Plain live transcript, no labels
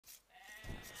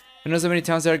Who knows how many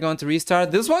times they're going to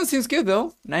restart. This one seems good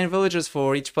though. 9 villagers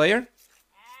for each player.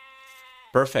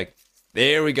 Perfect.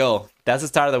 There we go. That's the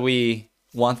start that we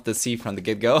wanted to see from the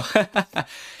get-go.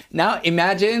 Now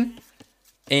imagine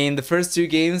in the first 2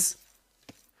 games,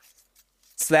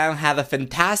 Slam had a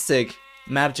fantastic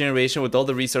map generation with all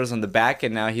the resources on the back,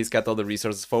 and now he's got all the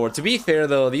resources forward. To be fair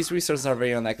though, these resources are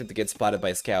very unlikely to get spotted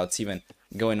by scouts, even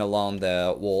going along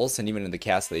the walls and even in the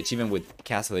castle age, even with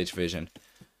castle age vision.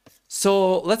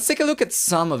 So let's take a look at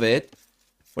some of it.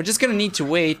 We're just gonna need to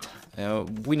wait.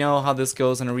 We know how this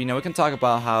goes in Arena. We can talk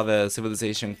about how the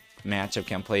Civilization matchup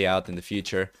can play out in the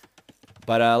future.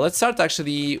 But let's start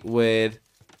actually with...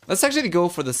 Let's actually go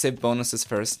for the SIP bonuses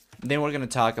first. Then we're gonna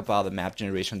talk about the map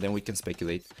generation, then we can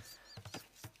speculate.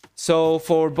 So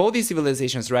for both these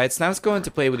civilizations, right, Snap's going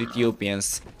to play with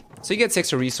Ethiopians. So he gets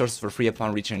extra resources for free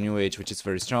upon reaching a new age, which is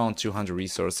very strong. 200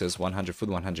 resources, 100 food,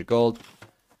 100 gold.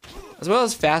 As well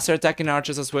as faster attacking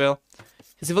archers as well.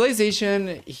 His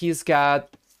civilization, he's got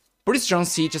pretty strong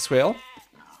siege as well.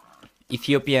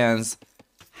 Ethiopians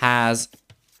has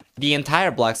the entire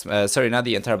blacksmith, sorry, not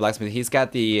the entire blacksmith. He's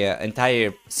got the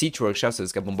entire siege workshop. So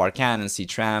he's got bombard cannon,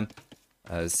 siege ram,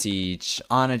 siege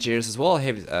onagers as well,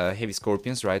 heavy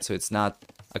scorpions, right? So it's not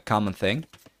a common thing.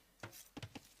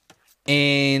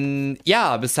 And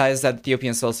yeah, besides that,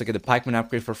 Ethiopians also get the pikeman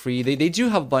upgrade for free. They do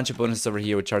have a bunch of bonuses over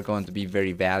here, which are going to be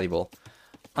very valuable.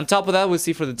 On top of that, we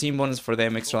see for the team bonus for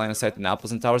them, extra line of sight and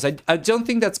apples and towers. I don't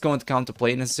think that's going to come to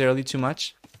play necessarily too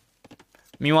much.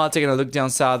 Meanwhile, taking a look down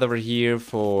south over here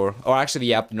for, or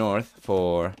actually up north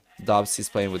for Dobbs, he's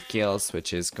playing with kills,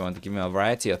 which is going to give him a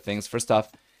variety of things. First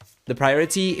off, the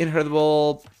priority in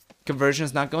herdable conversion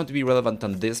is not going to be relevant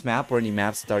on this map or any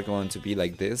maps that are going to be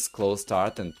like this, close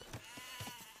start, and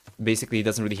basically he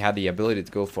doesn't really have the ability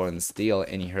to go for and steal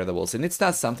any herdables. And it's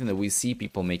not something that we see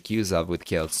people make use of with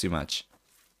kills too much.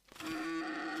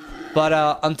 But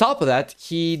on top of that,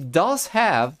 he does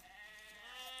have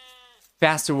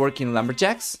faster working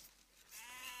lumberjacks.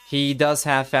 He does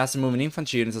have faster moving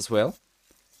infantry units as well.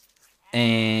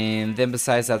 And then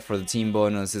besides that, for the team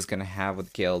bonus, he's gonna have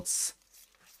with guilds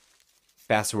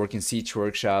faster working siege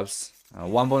workshops.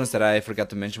 One bonus that I forgot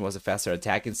to mention was a faster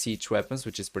attacking siege weapons,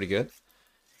 which is pretty good.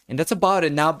 And that's about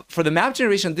it. Now, for the map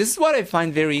generation, this is what I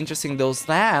find very interesting though.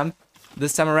 Slam,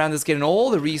 this time around, is getting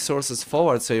all the resources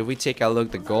forward. So if we take a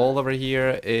look, the gold over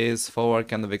here is forward,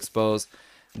 kind of exposed.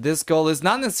 This gold is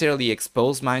not necessarily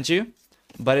exposed, mind you,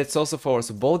 but it's also forward.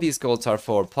 So both these golds are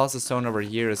forward, plus the stone over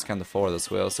here is kind of forward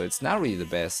as well. So it's not really the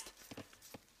best.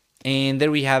 And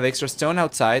then we have extra stone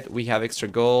outside. We have extra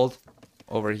gold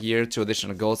over here, 2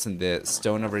 additional golds in the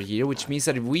stone over here, which means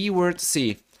that if we were to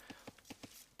see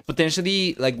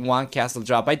potentially like 1 castle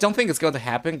drop, I don't think it's going to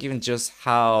happen given just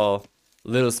how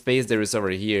little space there is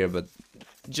over here, but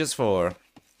just for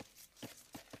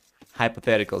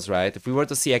hypotheticals, right? If we were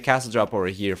to see a castle drop over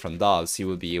here from Dobbs, he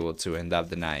would be able to end up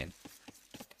denying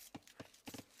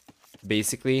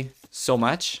basically so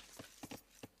much.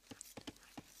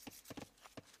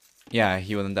 Yeah,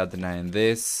 he will end up denying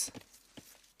this.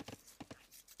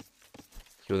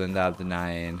 He will end up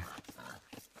denying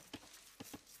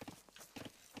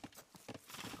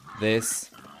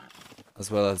this, as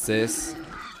well as this.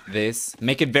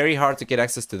 Make it very hard to get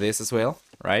access to this as well,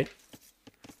 right?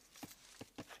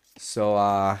 So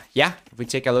yeah, if we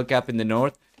take a look up in the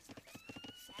north,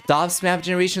 Dobbs map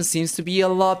generation seems to be a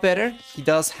lot better. He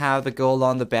does have the gold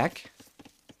on the back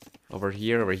over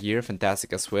here,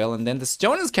 fantastic as well. And then the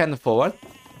stone is kind of forward,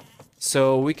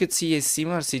 so we could see a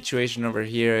similar situation over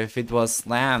here if it was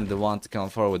Slam the one to come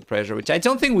forward with pressure, which I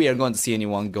don't think we are going to see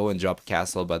anyone go and drop a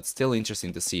castle, but still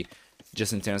interesting to see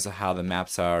just in terms of how the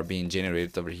maps are being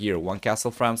generated over here. 1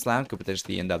 castle from Slam could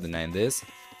potentially end up denying this,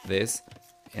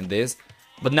 and this,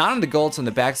 but not on the golds on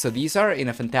the back. So these are in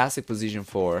a fantastic position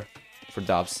for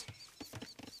Dobbs.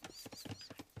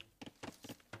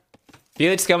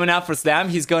 Felix coming up for Slam.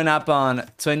 He's going up on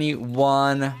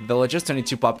 21 villagers,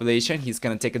 22 population. He's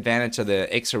going to take advantage of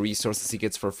the extra resources he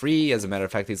gets for free. As a matter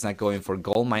of fact, he's not going for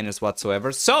gold miners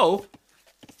whatsoever. So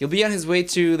he'll be on his way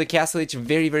to the castle age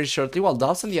very, very shortly. While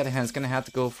Dobbs, on the other hand, is going to have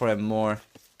to go for a more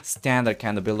standard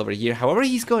kind of build over here. However,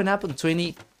 he's going up on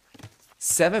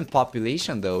 27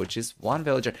 population though, which is 1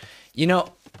 villager. You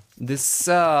know, this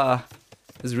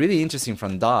is really interesting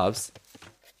from Dobbs.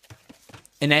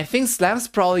 And I think Slam's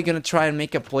probably going to try and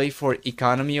make a play for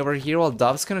economy over here, while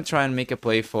Dobbs going to try and make a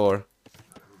play for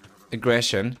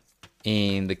aggression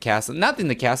in the castle. Not in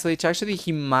the castle age, actually.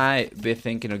 He might be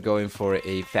thinking of going for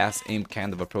a fast aim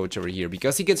kind of approach over here.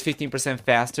 Because he gets 15%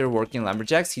 faster working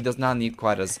lumberjacks, he does not need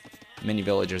quite as many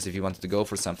villagers if he wanted to go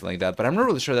for something like that. But I'm not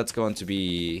really sure that's going to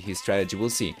be his strategy.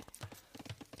 We'll see.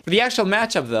 For the actual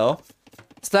matchup though,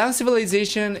 Slam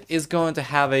Civilization is going to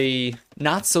have a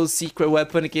not so secret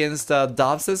weapon against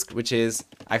Dobbs, which is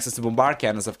access to bombard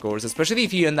cannons, of course, especially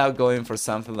if you end up going for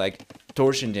something like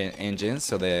torsion engines,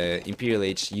 so the Imperial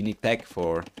Age unique tech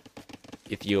for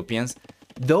Ethiopians.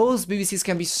 Those BBCs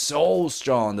can be so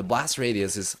strong. The blast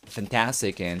radius is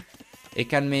fantastic, and it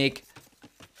can make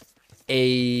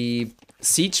a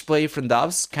siege play from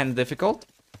Dobbs kind of difficult.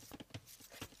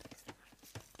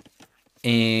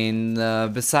 And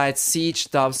besides siege,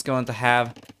 Dobbs going to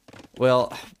have,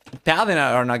 well, Paladin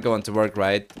are not going to work,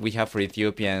 right? We have for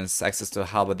Ethiopians access to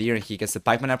Halberdier, and he gets the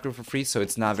pikeman upgrade for free, so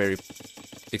it's not very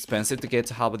expensive to get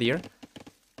to Halberdier.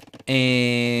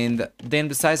 And then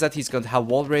besides that, he's going to have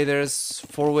Wall Raiders,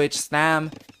 for which Slam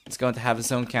is going to have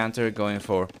his own counter, going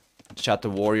for Shadow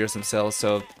Warriors themselves.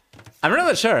 So I'm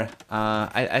really sure.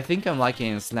 I think I'm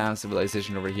liking Slam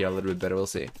Civilization over here a little bit better. We'll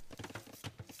see.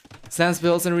 Slam's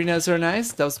builds and arenas are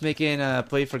nice. That was making a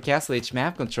play for Castle Age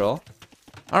map control.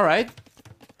 Alright.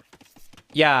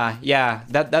 Yeah,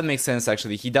 that makes sense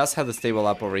actually. He does have the stable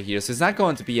up over here, so it's not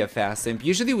going to be a fast imp.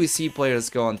 Usually we see players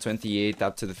go on 28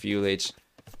 up to the fuel age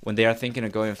when they are thinking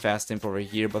of going fast imp over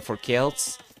here, but for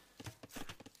Celts,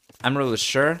 I'm really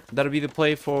sure that'll be the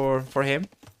play for him.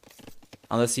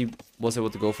 Unless he was able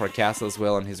to go for a castle as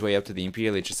well on his way up to the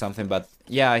Imperial Age or something, but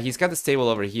yeah, he's got the stable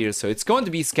over here, so it's going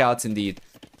to be scouts indeed.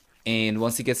 And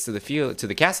once he gets to the field, to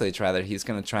the castle age rather, he's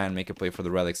gonna try and make a play for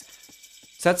the relics.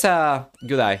 So that's a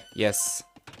good eye, yes.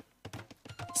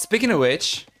 Speaking of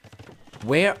which,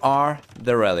 where are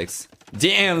the relics?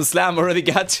 Damn, Slam already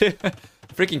got to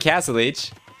freaking castle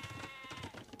age.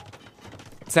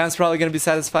 Slam's probably gonna be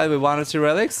satisfied with 1 or 2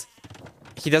 relics.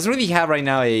 He doesn't really have right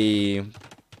now a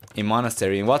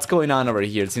monastery. And what's going on over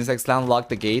here? It seems like Slam locked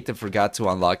the gate and forgot to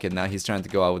unlock it. Now he's trying to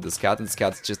go out with the scout, and the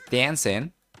scout's just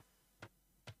dancing.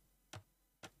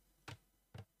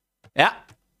 Yeah.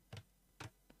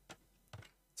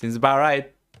 Seems about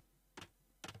right.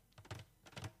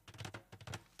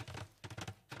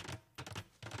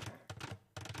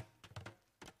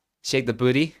 Shake the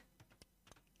booty.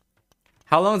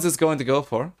 How long is this going to go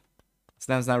for?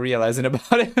 Slam's not realizing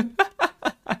about it.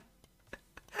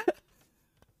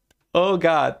 Oh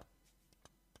god.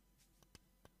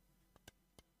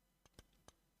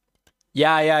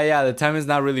 Yeah. The time is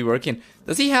not really working.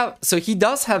 Does he have... So he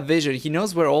does have vision. He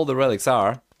knows where all the relics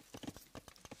are.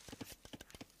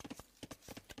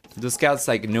 The scout's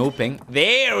like noping.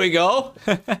 There we go.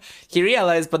 He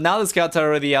realized, but now the scouts are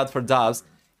already out for Dobbs.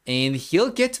 And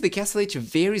he'll get to the castle age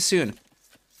very soon.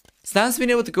 Slam's been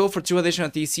able to go for 2 additional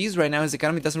TCs. Right now his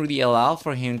economy doesn't really allow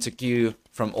for him to queue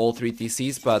from all 3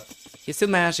 TCs. But he still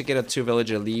managed to get a 2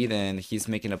 villager lead. And he's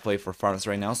making a play for farms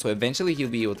right now. So eventually he'll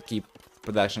be able to keep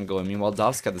production going. Meanwhile,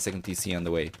 Dobbs got the 2nd TC on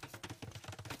the way.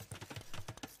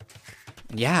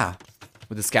 Yeah,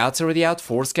 with the scouts already out,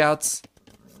 4 scouts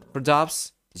for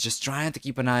Dobbs. He's just trying to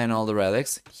keep an eye on all the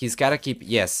relics. He's got to keep,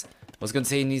 yes, I was going to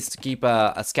say he needs to keep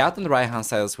a scout on the right hand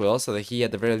side as well, so that he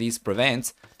at the very least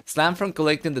prevents Slam from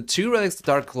collecting the 2 relics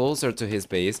that are closer to his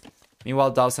base.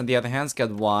 Meanwhile, Dobbs on the other hand has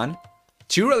got 1,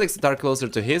 2 relics that are closer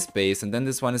to his base, and then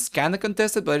this one is kind of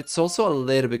contested, but it's also a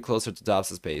little bit closer to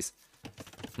Dobbs' base.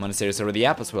 Monastery is already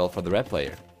up as well for the red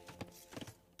player.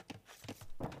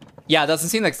 Yeah, it doesn't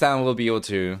seem like Slam will be able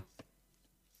to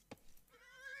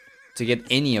get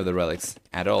any of the relics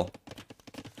at all.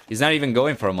 He's not even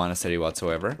going for a monastery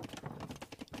whatsoever.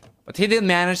 But he did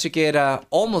manage to get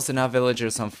almost enough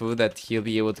villagers on food that he'll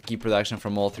be able to keep production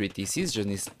from all 3 TCs.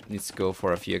 Just needs to go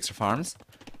for a few extra farms.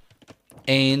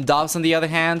 And Dobbs on the other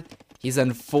hand, he's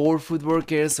on 4 food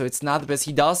workers, so it's not the best.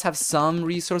 He does have some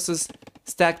resources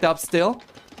stacked up still,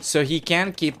 so he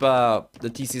can keep the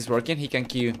TCs working. He can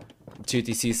queue 2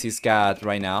 TCs he's got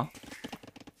right now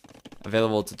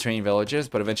available to train villagers,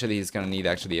 but eventually he's gonna need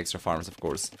actually extra farms, of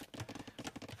course.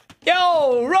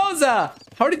 Yo, Rosa!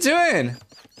 How are you doing?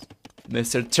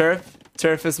 Mr.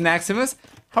 Turfus Maximus,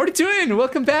 how are you doing?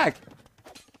 Welcome back.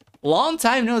 Long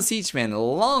time no siege, man.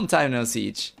 Long time no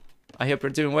siege. I hope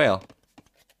you're doing well.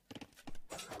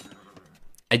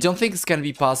 I don't think it's gonna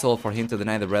be possible for him to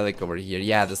deny the relic over here.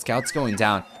 Yeah, the scout's going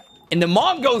down. And the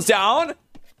mob goes down!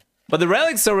 But the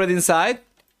relic's already inside.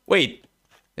 Wait,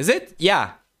 is it?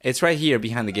 Yeah, it's right here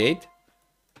behind the gate.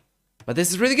 But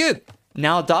this is really good.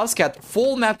 Now Dobbs got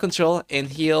full map control, and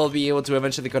he'll be able to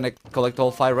eventually collect all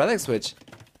 5 relics, which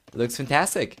looks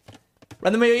fantastic.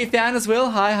 Random AoE fan as well.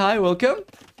 Hi, welcome.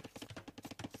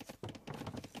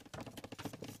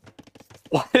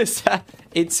 What is that?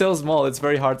 It's so small, it's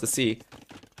very hard to see.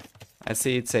 I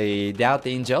see it's a Doubt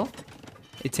Angel.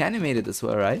 It's animated as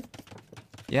well, right?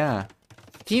 Yeah.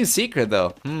 Team Secret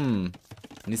though.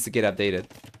 Needs to get updated.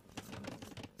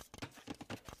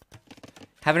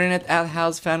 Have internet at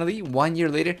house finally, 1 year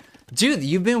later. Dude,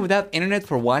 you've been without internet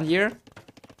for 1 year?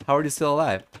 How are you still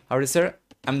alive? How are you, sir?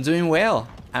 I'm doing well.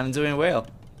 I'm doing well.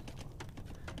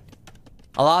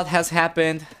 A lot has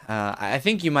happened. I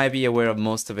think you might be aware of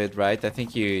most of it, right? I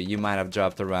think you might have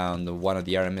dropped around one of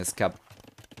the RMS Cup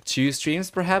 2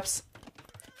 streams, perhaps.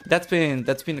 That's been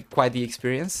quite the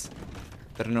experience.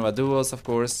 Terranova Duos, of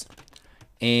course.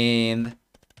 And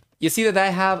you see that I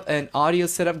have an audio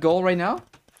setup goal right now?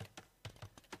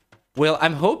 Well,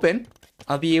 I'm hoping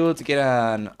I'll be able to get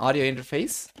an audio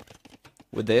interface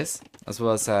with this, as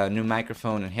well as a new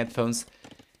microphone and headphones.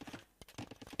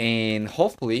 And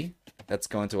hopefully that's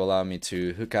going to allow me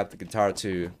to hook up the guitar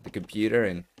to the computer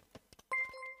and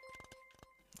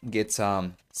get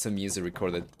some music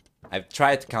recorded. I've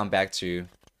tried to come back to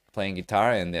playing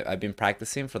guitar, and I've been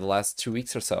practicing for the last 2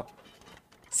 weeks or so.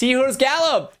 Seahorse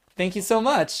Gallop! Thank you so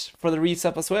much for the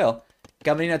resub as well.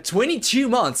 Coming in at 22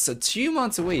 months, so 2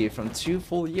 months away from 2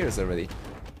 full years already.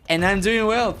 And I'm doing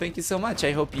well, thank you so much.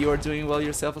 I hope you are doing well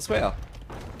yourself as well.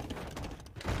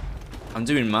 I'm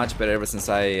doing much better ever since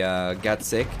I got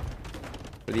sick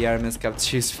for the RMS Cup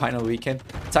 2's final weekend.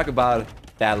 Talk about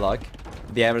bad luck.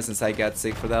 Yeah, ever since I got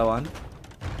sick for that one,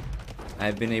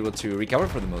 I've been able to recover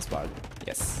for the most part.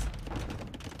 Yes.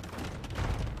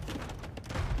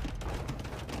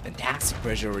 Fantastic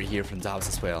pressure over here from Dobbs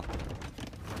as well.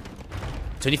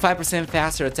 25%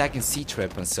 faster attacking siege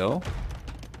weapon, so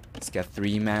he's got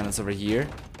 3 manas over here.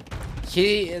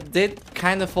 He did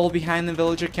kind of fall behind the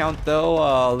villager count though,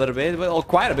 a little bit, well,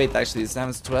 quite a bit actually.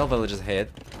 Slam's 12 villagers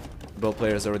ahead. Both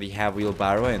players already have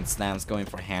wheelbarrow, and Slam's going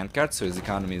for handcart, so his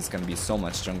economy is going to be so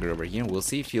much stronger over here. We'll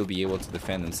see if he'll be able to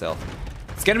defend himself.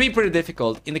 It's going to be pretty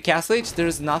difficult. In the Castle Age,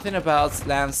 there's nothing about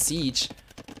Slam's siege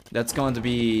that's going to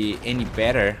be any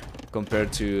better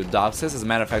compared to Dobbs's. As a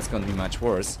matter of fact, it's going to be much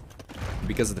worse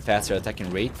because of the faster attacking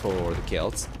rate for the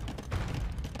Celts.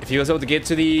 If he was able to get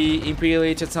to the Imperial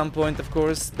Age at some point, of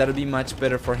course, that would be much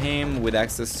better for him. With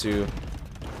access to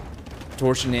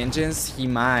torsion engines, he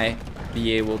might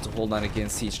be able to hold on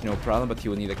against siege no problem, but he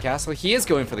will need a castle. He is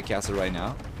going for the castle right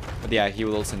now. But yeah, he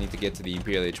will also need to get to the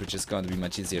Imperial Age, which is going to be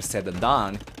much easier said than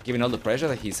done, given all the pressure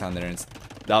that he's under. And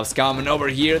Dobbs coming over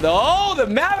here, though. Oh, the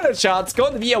Mammoth shot's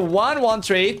going to be a 1-1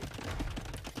 trade.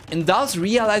 And Dobbs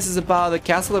realizes about the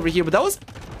castle over here, but that was...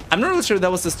 I'm not really sure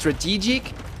that was a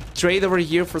strategic trade over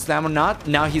here for Slam or not.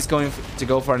 Now he's going to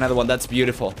go for another one. That's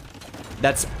beautiful.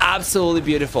 That's absolutely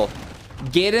beautiful.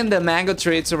 Getting the mango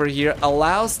trades over here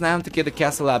allows Slam to get the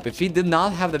castle up. If he did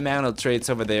not have the mango trades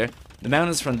over there, the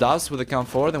mangoes from Dobbs would have come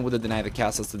forward and would have denied the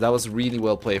castle. So that was really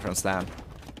well played from Slam.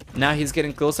 Now he's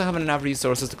getting close to having enough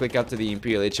resources to click up to the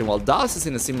Imperial Age. And while Dobbs is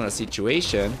in a similar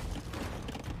situation...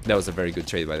 That was a very good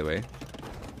trade, by the way.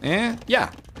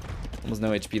 Yeah. Almost no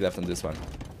HP left on this one.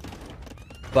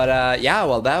 But yeah,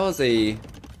 well, that was a...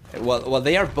 Well,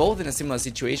 they are both in a similar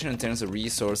situation in terms of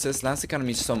resources. Slam's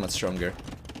economy is so much stronger.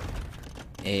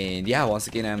 And yeah, once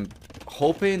again, I'm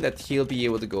hoping that he'll be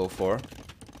able to go for.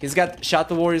 He's got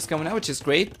Shadow Warriors coming out, which is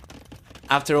great.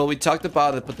 After all, we talked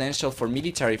about the potential for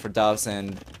military for Dobbs,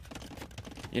 and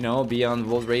you know, beyond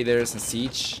World Raiders and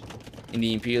Siege in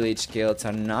the Imperial Age Celts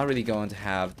are not really going to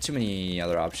have too many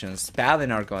other options.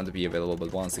 Paladin are going to be available,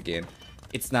 but once again,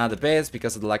 it's not the best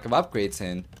because of the lack of upgrades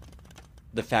and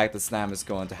the fact that Slam is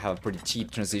going to have a pretty cheap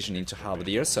transition into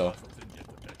Halberdier, so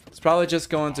it's probably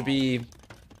just going to be...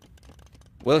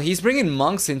 Well, he's bringing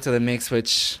monks into the mix,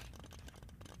 which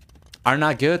are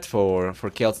not good for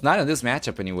Celts. Not in this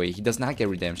matchup, anyway. He does not get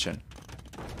redemption.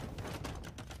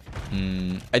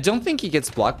 I don't think he gets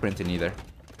block printing either.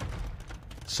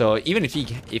 So even if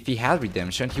he had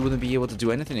redemption, he wouldn't be able to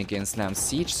do anything against Slam's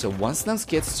siege. So once Slam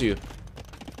gets to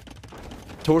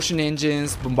torsion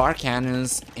engines, bombard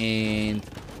cannons, and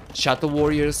shuttle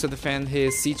warriors to defend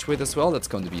his siege with as well, that's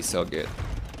going to be so good.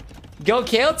 Go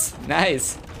Celts!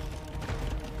 Nice!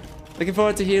 Looking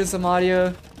forward to hearing some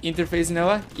audio interface,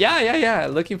 Noah. Yeah.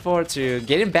 Looking forward to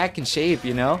getting back in shape,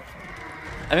 you know.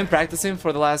 I've been practicing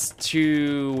for the last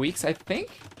 2 weeks, I think.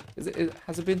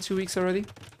 Has it been 2 weeks already?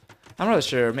 I'm not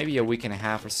sure. Maybe a week and a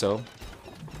half or so.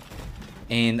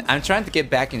 And I'm trying to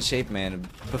get back in shape, man.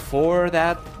 Before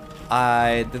that,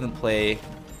 I didn't play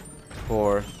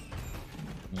for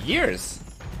years,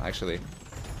 actually.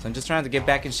 So I'm just trying to get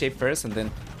back in shape first and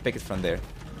then pick it from there.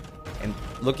 And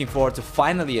looking forward to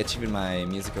finally achieving my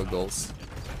musical goals.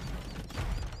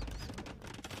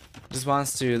 Just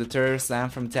wants to deter Slam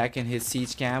from attacking his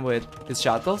siege camp with his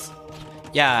shuttles.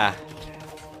 Yeah.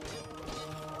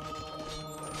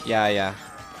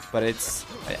 But it's...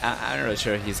 I'm not really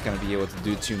sure he's gonna be able to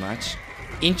do too much.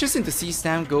 Interesting to see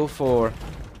Slam go for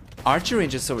archer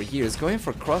ranges over here. He's going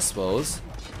for crossbows.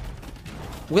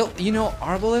 Well, you know,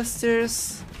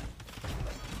 Arbalesters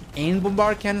and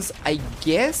Bombard Cannons, I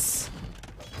guess,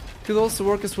 could also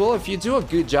work as well if you do a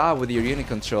good job with your unit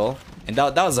control. And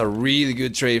that was a really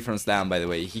good trade from Slam, by the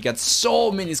way. He got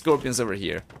so many Scorpions over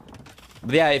here.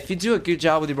 But yeah, if you do a good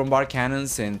job with your Bombard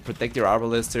Cannons and protect your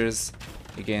Arbalesters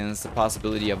against the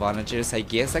possibility of onagers, I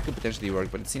guess that could potentially work,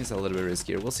 but it seems a little bit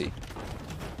riskier. We'll see.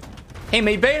 Hey,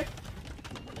 Mate Bear!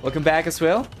 Welcome back as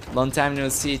well. Long time no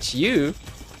see you.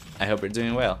 I hope you're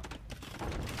doing well.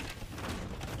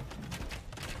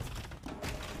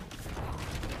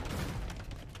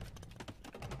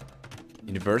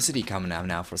 University coming out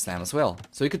now for Slam as well.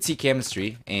 So you could see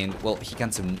chemistry, and well, he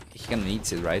kind of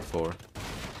needs it, right, for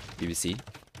BBC.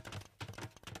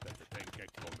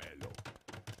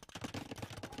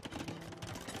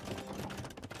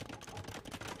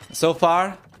 So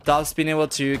far, Dobbs been able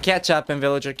to catch up in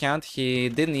villager count. He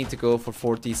did need to go for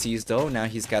 4 TCs though. Now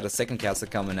he's got a second castle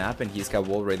coming up, and he's got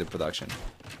wall raider production.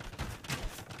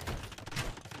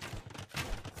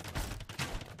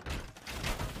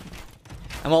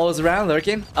 I'm always around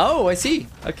lurking. Oh, I see.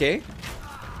 Okay.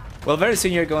 Well, very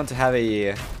soon you're going to have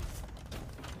an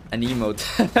emote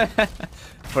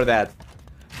for that.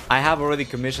 I have already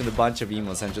commissioned a bunch of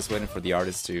emotes. I'm just waiting for the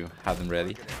artists to have them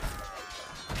ready.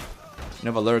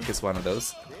 Nova Lurk is one of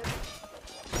those.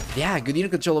 Yeah, good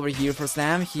unit control over here for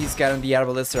Slam. He's gotten the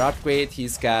Arbalester upgrade. He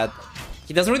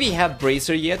doesn't really have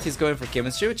Bracer yet. He's going for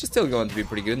chemistry, which is still going to be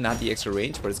pretty good. Not the extra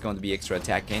range, but it's going to be extra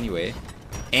attack anyway.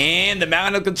 And the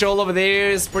manual control over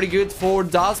there is pretty good for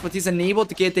Dobbs, but he's unable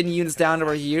to get any units down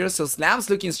over here. So Slam's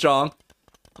looking strong.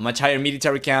 A much higher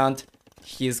military count.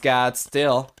 He's got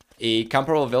still a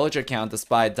comparable villager count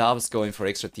despite Dobbs going for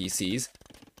extra TCs.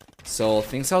 So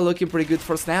things are looking pretty good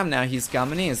for Slam now. He's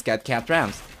coming in. He's got capped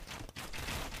rams.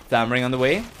 Dammering on the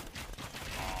way.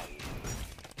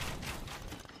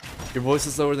 Your voice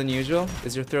is lower than usual.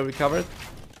 Is your throat recovered?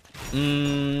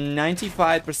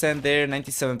 95% there,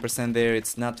 97% there.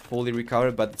 It's not fully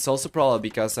recovered, but it's also probably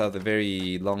because of the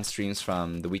very long streams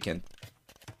from the weekend.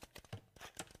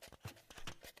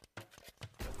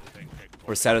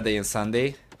 For Saturday and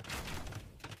Sunday.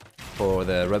 For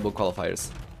the Red Bull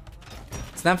qualifiers.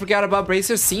 Slam forgot about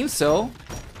Bracer? Seems so.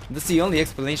 That's the only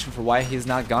explanation for why he's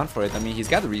not gone for it. I mean, he's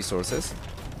got the resources.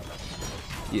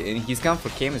 And he's gone for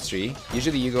chemistry.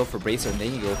 Usually you go for Bracer and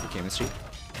then you go for chemistry.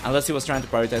 Unless he was trying to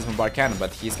prioritize Bombard Cannon,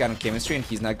 but he's gotten chemistry and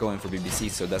he's not going for BBC,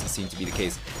 so it doesn't seem to be the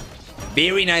case.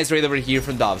 Very nice raid over here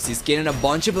from Dobbs. He's getting a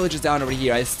bunch of villages down over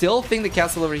here. I still think the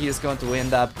castle over here is going to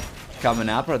end up coming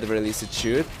up, or at the very least it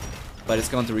should. But it's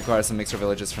going to require some extra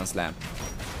villages from Slam.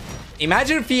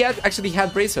 Imagine if he had actually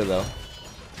had Bracer though.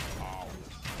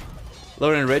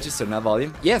 Lower in register, not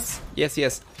volume. Yes, yes,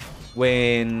 yes.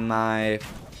 When my,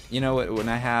 you know, when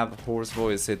I have hoarse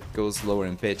voice, it goes lower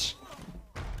in pitch.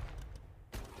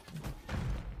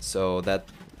 So that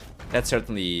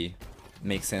certainly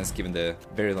makes sense given the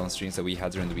very long streams that we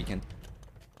had during the weekend.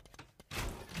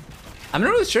 I'm not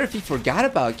really sure if he forgot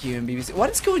about Q and BBC. What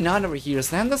is going on over here?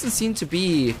 Slam doesn't seem to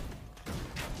be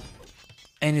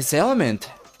in his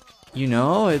element. You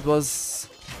know, it was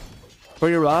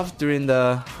pretty rough during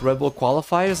the Red Bull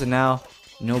qualifiers, and now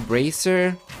no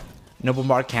Bracer, no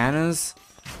Bombard Cannons.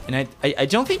 And I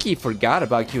don't think he forgot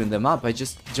about queuing them up. I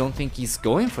just don't think he's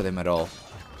going for them at all.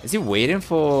 Is he waiting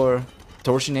for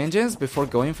torsion engines before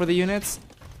going for the units?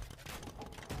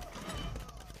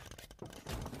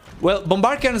 Well,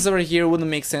 Bombard Cannons over here wouldn't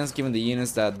make sense given the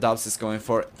units that Dobbs is going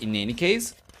for in any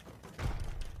case.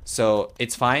 So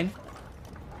it's fine.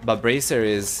 But Bracer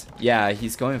is, yeah,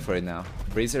 he's going for it now.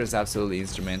 Bracer is absolutely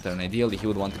instrumental, and ideally he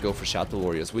would want to go for Shuttle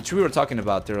Warriors, which we were talking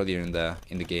about earlier in the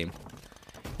game.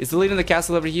 Is deleting the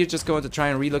castle over here just going to try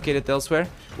and relocate it elsewhere?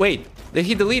 Wait, did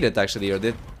he delete it actually, or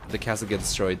did the castle get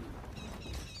destroyed?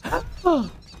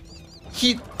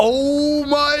 Oh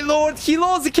my lord, he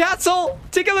lost the castle!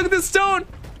 Take a look at the stone!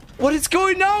 What is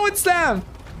going on with Slam?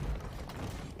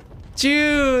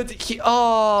 Dude, he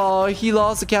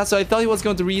lost the castle. I thought he was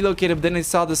going to relocate it, but then I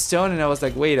saw the stone and I was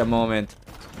like, wait a moment.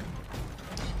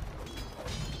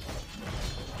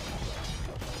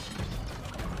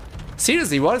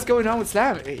 Seriously, what is going on with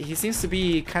Slam? He seems to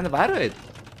be kind of out of it.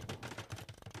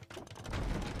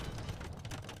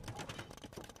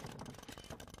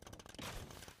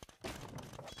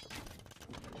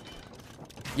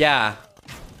 Yeah.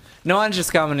 No, I'm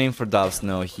just coming in for Dobbs.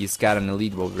 No, he's got an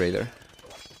elite road raider.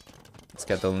 He's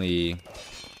got only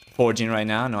forging right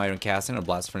now, no iron casting or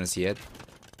blast furnace yet.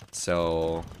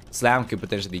 So Slam could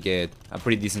potentially get a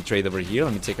pretty decent trade over here.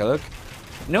 Let me take a look.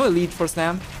 No elite for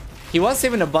Slam. He was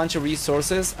saving a bunch of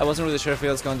resources. I wasn't really sure if it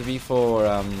was going to be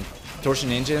for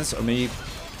torsion engines or maybe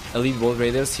Elite World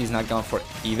Raiders, he's not gone for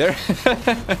either.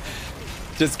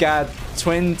 Just got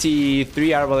 23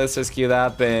 Arbalesters queued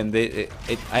up, and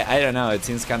I don't know, it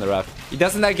seems kind of rough. He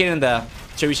doesn't like getting the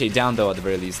Trebuchet down though, at the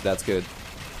very least. That's good.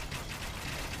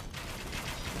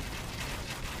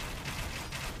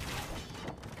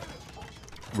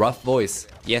 Rough voice,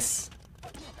 yes.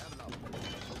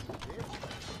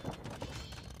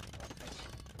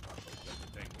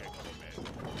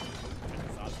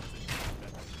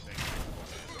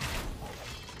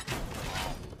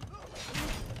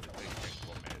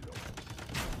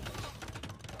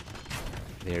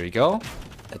 There we go.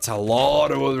 That's a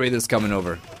lot of World Raiders coming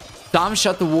over. Tom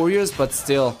shot the Warriors, but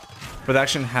still,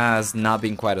 production has not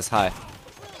been quite as high.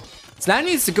 Slam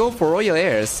needs to go for Royal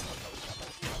Heirs.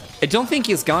 I don't think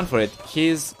he's gone for it.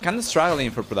 He's kind of struggling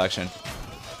for production.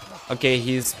 Okay,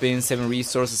 he's been 7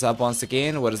 resources up once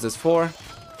again. What is this for?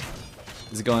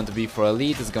 Is it going to be for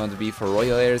Elite? Is it going to be for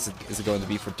Royal Heirs? Is it going to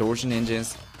be for Torsion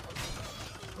Engines?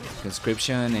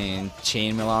 Conscription and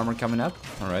Chainmail Armor coming up.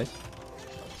 Alright.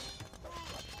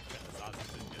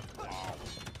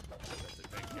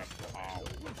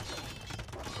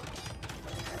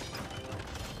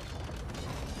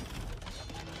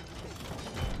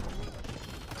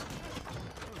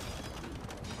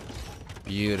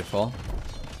 Beautiful.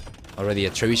 Already a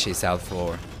Trebuchet is out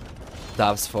for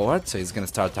Dobbs forward, so he's gonna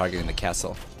start targeting the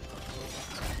castle.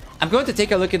 I'm going to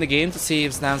take a look in the game to see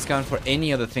if Slam's gone for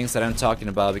any of the things that I'm talking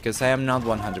about, because I am not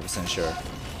 100% sure.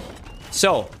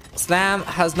 So, Slam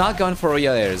has not gone for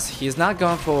Royal Heirs, he's not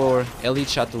gone for Elite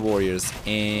Shuttle Warriors,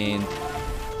 and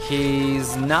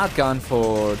he's not gone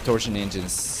for Torsion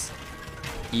Engines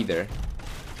either.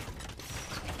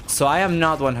 So I am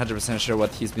not 100% sure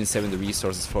what he's been saving the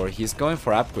resources for. He's going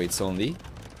for upgrades only.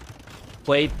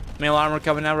 Plate mail armor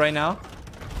coming out right now,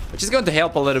 which is going to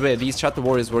help a little bit. These Shuttle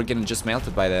Warriors were getting just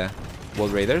melted by the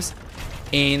World Raiders.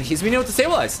 And he's been able to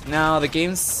stabilize. Now the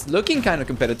game's looking kind of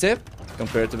competitive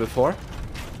compared to before.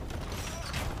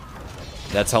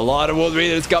 That's a lot of World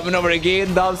Raiders coming over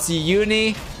again. Dobbs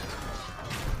unit,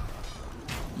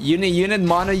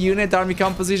 mono unit army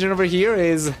composition over here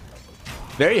is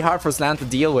very hard for Slam to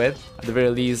deal with, at the very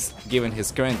least, given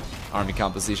his current army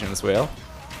composition as well.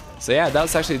 So yeah, that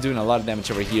was actually doing a lot of damage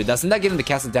over here. Doesn't that getting the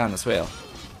castle down as well?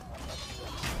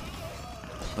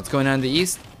 What's going on in the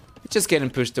east? It's just getting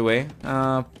pushed away.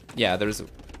 Yeah, there's a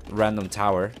random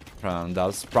tower from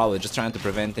Dobbs, probably just trying to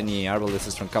prevent any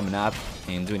Arbalistas from coming up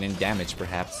and doing any damage,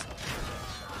 perhaps.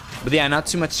 But yeah, not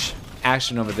too much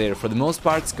action over there. For the most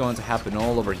part, it's going to happen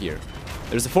all over here.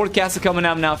 There's a 4th castle coming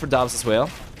up now for Dobbs as well.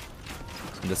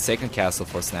 And the 2nd castle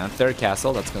for Slam. 3rd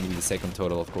castle, that's going to be the 2nd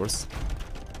total, of course.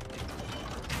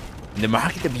 And the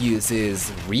market abuse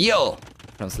is real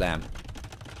from Slam.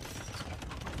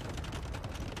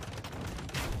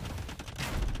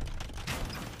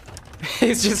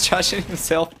 He's just trashing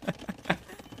himself.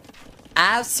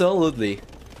 Absolutely.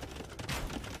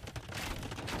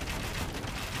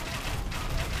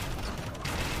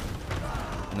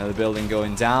 Another building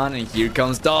going down, and here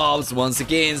comes Dobbs once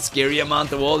again. Scary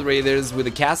amount of World Raiders with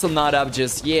the castle not up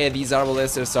just yet. These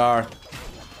Arbalesters are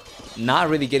not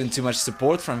really getting too much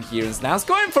support from here. And Slam's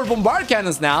going for bombard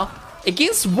cannons now.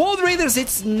 Against World Raiders,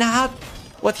 it's not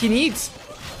what he needs.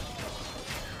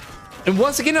 And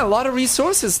once again, a lot of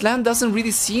resources. Slam doesn't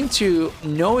really seem to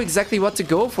know exactly what to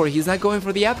go for. He's not going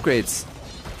for the upgrades.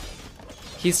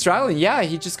 He's struggling. Yeah,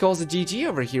 he just calls a GG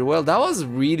over here. Well, that was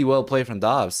really well played from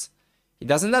Dobbs. He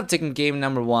does end up taking game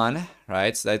number 1,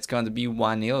 right? So that's going to be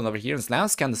 1-0. And over here, and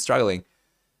Slam's kind of struggling.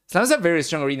 Slam's a very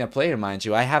strong arena player, mind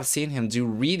you. I have seen him do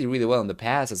really, really well in the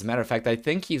past. As a matter of fact, I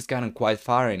think he's gotten quite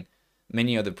far in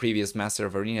many of the previous Master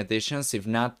of Arena editions, if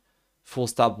not full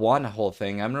stop won the whole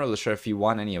thing. I'm not really sure if he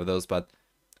won any of those, but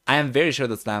I am very sure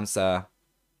that Slam's a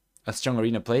strong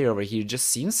arena player over here. Just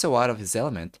seems so out of his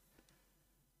element.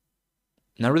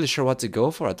 Not really sure what to go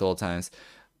for at all times.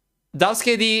 Dobbs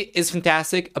KD is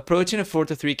fantastic, approaching a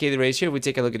 4-to-3 KD ratio. If we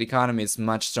take a look at the economy, it's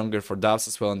much stronger for Dobbs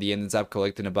as well. In the end, ends up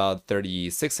collecting about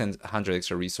 3,600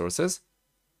 extra resources.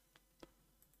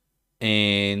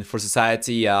 And for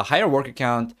society, a higher worker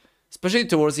count, especially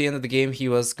towards the end of the game, he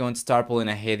was going to start pulling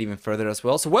ahead even further as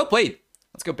well. So well played.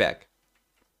 Let's go back.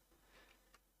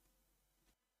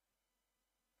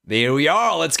 There we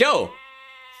are. Let's go.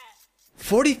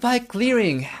 45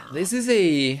 clearing. This is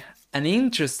an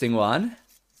interesting one.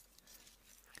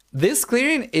 This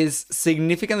clearing is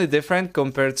significantly different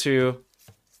compared to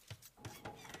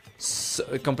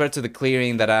the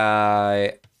clearing that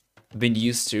I've been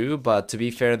used to. But to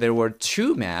be fair, there were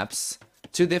two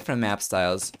different map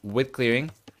styles with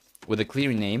clearing, with a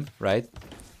clearing name, right?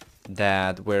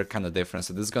 That were kind of different.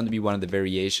 So this is going to be one of the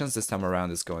variations. This time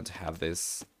around is going to have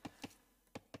this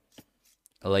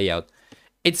layout.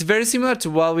 It's very similar to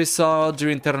what we saw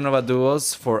during Terra Nova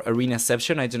Duos for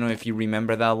Arenaception. I don't know if you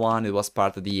remember that one. It was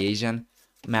part of the Asian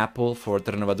map pool for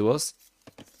Terra Nova Duos.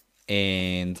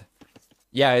 And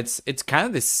yeah, it's kind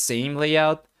of the same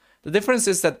layout. The difference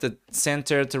is that the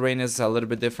center terrain is a little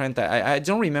bit different. I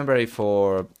don't remember if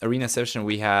for Arenaception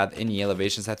we had any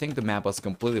elevations. I think the map was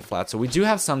completely flat. So we do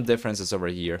have some differences over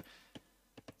here,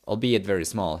 albeit very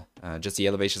small. Just the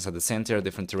elevations at the center,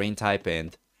 different terrain type,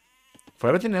 and for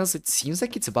everything else, it seems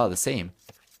like it's about the same.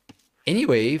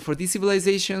 Anyway, for these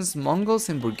civilizations, Mongols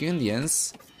and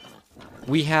Burgundians,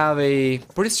 we have a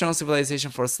pretty strong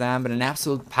civilization for Slam, but an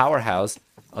absolute powerhouse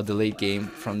of the late game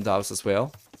from Dobbs as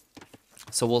well.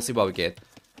 So we'll see what we get.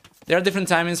 There are different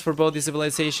timings for both these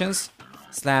civilizations.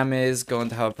 Slam is going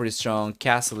to have a pretty strong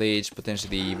castle age,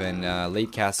 potentially even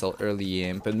late castle, early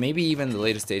imp, but maybe even the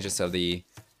later stages of the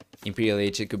Imperial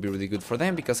Age. It could be really good for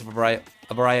them because of a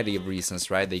variety of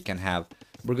reasons, right? They can have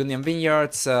Burgundian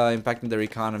vineyards impacting their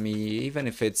economy, even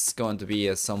if it's going to be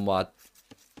a somewhat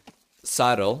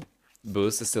subtle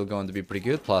boost, it's still going to be pretty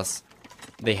good. Plus,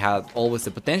 they have always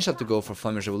the potential to go for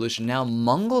Flemish Revolution. Now,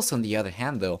 Mongols, on the other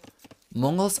hand, though,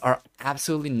 Mongols are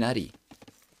absolutely nutty.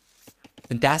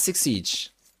 Fantastic Siege,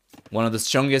 one of the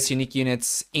strongest unique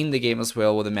units in the game as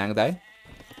well with the Mangdai.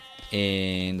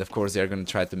 And of course, they're going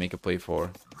to try to make a play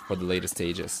for the later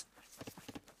stages.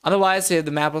 Otherwise, if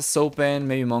the map was open,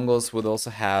 maybe Mongols would also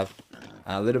have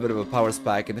a little bit of a power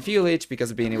spike in the fuel age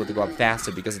because of being able to go up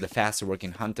faster because of the faster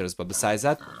working hunters. But besides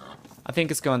that, I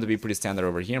think it's going to be pretty standard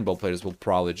over here, and both players will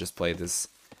probably just play this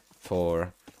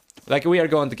for... Like, we are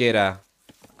going to get a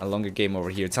longer game over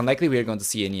here. It's unlikely we are going to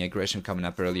see any aggression coming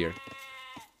up earlier.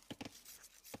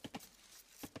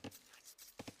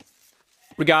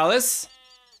 Regardless,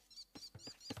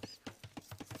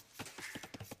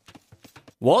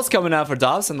 walls coming out for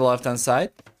Dobbs on the left-hand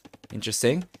side.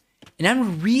 Interesting. And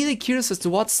I'm really curious as to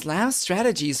what Slam's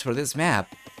strategy is for this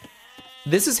map.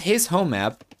 This is his home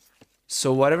map,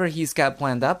 so whatever he's got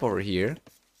planned up over here,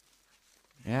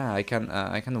 yeah, I kind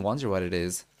of wonder what it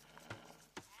is.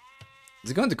 Is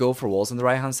he going to go for walls on the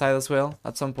right-hand side as well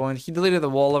at some point? He deleted the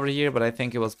wall over here, but I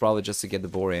think it was probably just to get the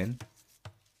boar in.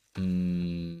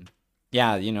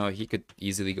 Yeah, you know, he could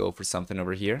easily go for something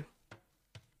over here.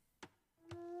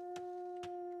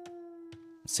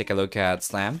 Let's take a look at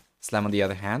Slam. Slam, on the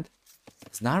other hand,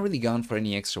 has not really gone for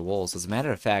any extra walls. As a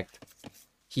matter of fact,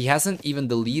 he hasn't even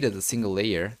deleted a single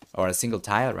layer, or a single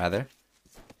tile, rather.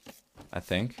 I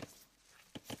think.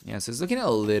 Yeah, so it's looking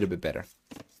a little bit better.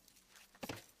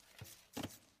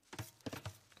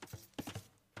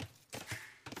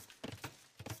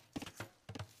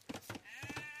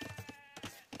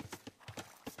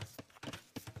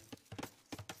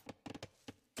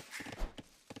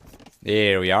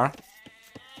 There we are.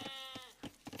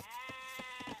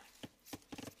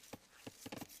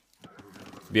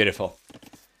 Beautiful.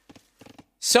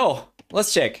 So,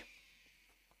 let's check.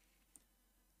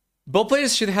 Both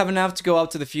players should have enough to go up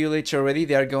to the fuel age already.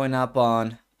 They are going up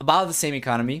on about the same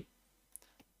economy.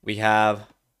 We have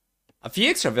a few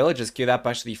extra villages queued up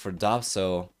actually for Dobbs,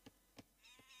 so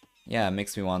yeah, it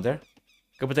makes me wonder.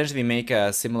 Could potentially make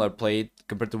a similar play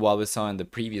compared to what we saw in the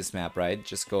previous map, right?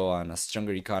 Just go on a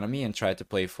stronger economy and try to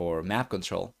play for map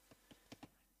control.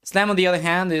 Slam, on the other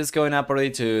hand, is going up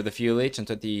already to the fuel age and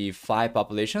 25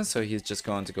 population, so he's just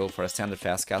going to go for a standard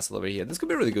fast castle over here. This could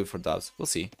be really good for Dobbs. We'll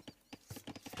see.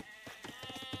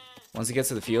 Once he gets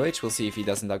to the fuel age, we'll see if he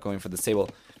does end up going for the stable.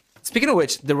 Speaking of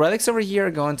which, the relics over here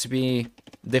are going to be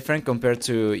different compared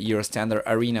to your standard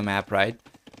arena map, right?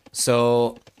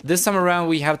 So this time around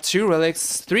we have three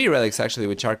relics actually,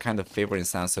 which are kind of favorite in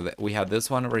Slam. So we have this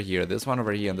one over here, this one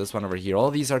over here, and this one over here.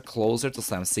 All these are closer to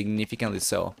Slam, significantly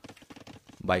so,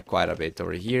 by quite a bit.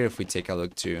 Over here, if we take a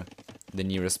look to the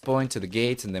nearest point, to the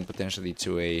gate, and then potentially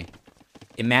to a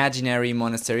imaginary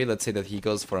monastery. Let's say that he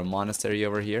goes for a monastery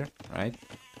over here, right?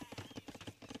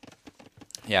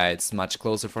 Yeah, it's much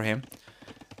closer for him.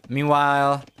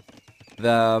 Meanwhile,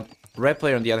 the red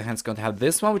player on the other hand is going to have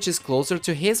this one, which is closer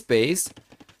to his base,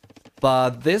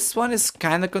 but this one is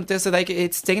kind of contested. Like,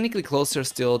 it's technically closer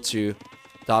still to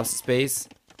Dobbs' base,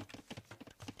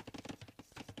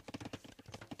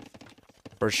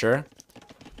 for sure.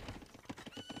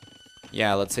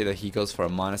 Yeah, let's say that he goes for a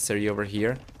monastery over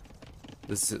here.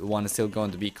 This one is still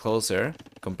going to be closer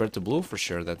compared to blue, for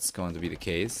sure. That's going to be the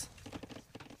case.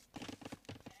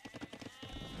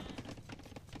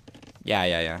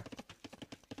 Yeah.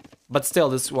 But still,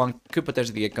 this one could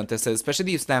potentially get contested,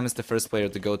 especially if Slam is the first player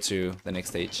to go to the next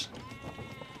stage.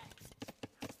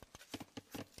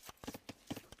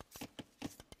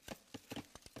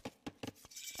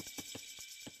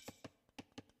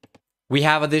 We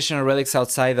have additional relics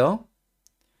outside though.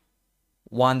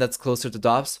 One that's closer to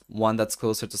Dobbs, one that's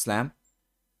closer to Slam.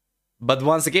 But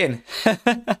once again,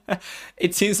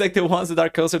 it seems like the ones that are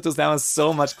closer to Slam are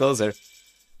so much closer.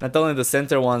 Not only the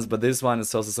center ones, but this one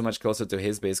is also so much closer to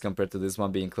his base compared to this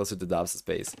one being closer to Dobbs'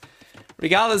 base.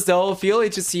 Regardless though,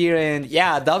 FeelH is here, and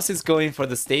yeah, Dobbs is going for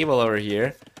the stable over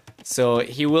here. So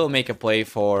he will make a play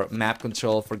for map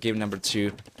control for game number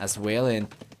 2 as well,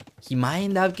 and he might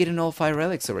end up getting all 5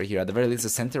 relics over here. At the very least, the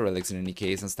center relics in any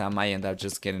case, and Stam might end up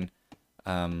just getting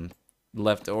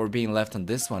left or being left on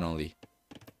this one only.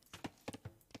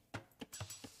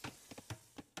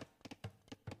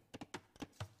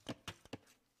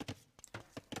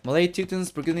 Malay,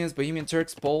 Teutons, Burgundians, Bohemian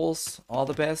Turks, Poles, all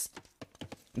the best.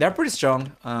 They're pretty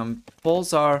strong.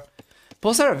 Poles are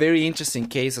a very interesting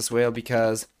case as well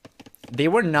because they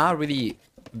were not really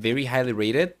very highly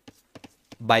rated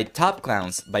by top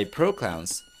clowns, by pro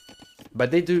clowns, but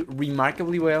they do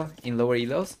remarkably well in lower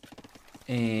elos,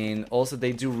 and also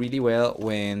they do really well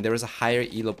when there is a higher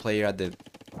elo player at the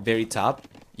very top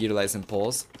utilizing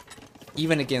poles,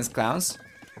 even against clowns,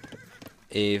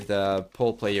 if the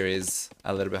pole player is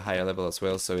a little bit higher level as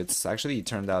well. So it's actually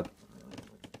turned out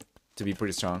to be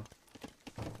pretty strong.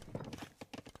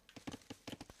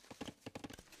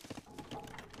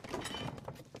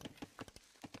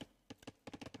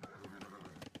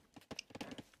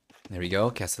 There we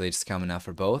go, Castle Age is coming out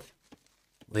for both.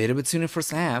 A little bit sooner for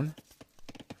Sam.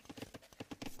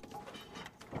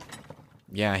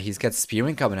 Yeah, he's got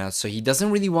Spearman coming out, so he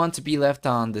doesn't really want to be left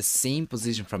on the same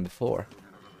position from before.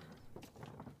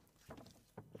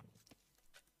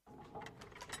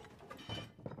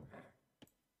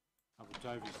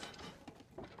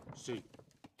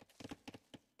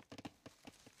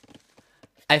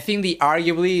 I think the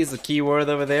arguably is the key word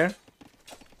over there.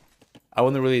 I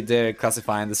wouldn't really dare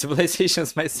classifying the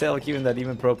civilizations myself, given that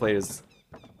even pro players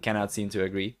cannot seem to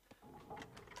agree.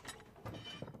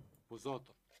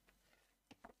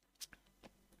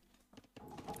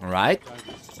 Alright.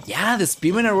 Yeah, the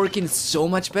spearmen are working so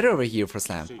much better over here for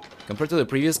Slam. Compared to the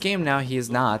previous game, now he is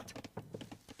not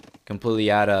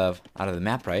completely out of the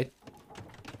map, right?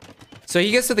 So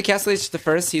he gets to the Castle Age the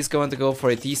first. He's going to go for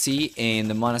a TC in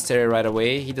the monastery right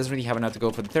away. He doesn't really have enough to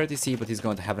go for the third TC, but he's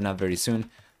going to have enough very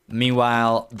soon.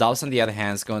 Meanwhile, Dobbs on the other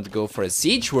hand is going to go for a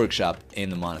siege workshop in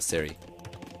the monastery.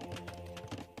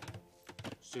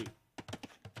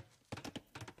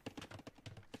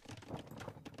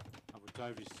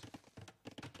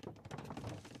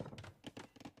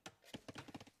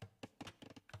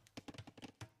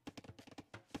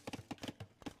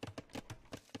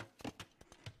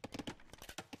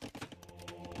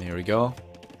 There we go.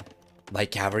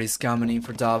 Light cavalry is coming in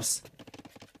for Dobbs.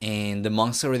 And the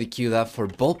monks already queued up for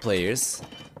both players.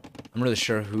 I'm really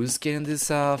sure who's getting this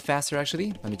faster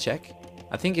actually. Let me check.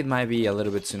 I think it might be a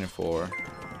little bit sooner for...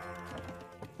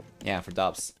 yeah, for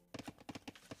Dobbs.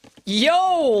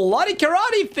 Yo! Lottie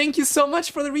Karate! Thank you so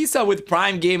much for the resub with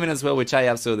Prime Gaming as well, which I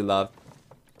absolutely love.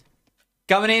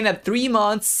 Coming in at 3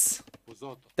 months.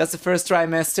 That's the first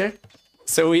trimester.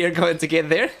 So we are going to get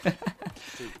there.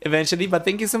 Eventually, but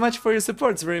thank you so much for your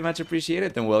support. It's very much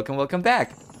appreciated, and welcome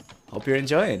back. Hope you're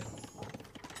enjoying.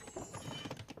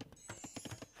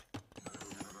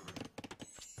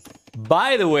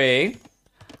 By the way,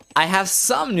 I have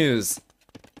some news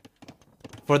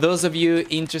for those of you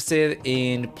interested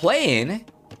in playing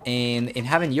and in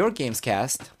having your games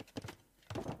cast.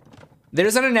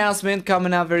 There's an announcement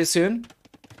coming out very soon,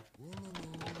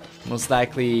 most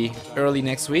likely early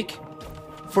next week,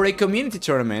 for a community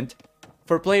tournament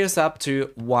for players up to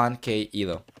 1k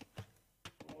elo.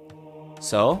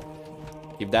 So,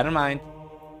 keep that in mind.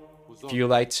 If you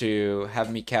like to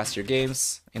have me cast your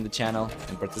games in the channel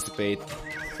and participate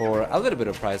for a little bit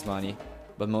of prize money,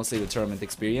 but mostly the tournament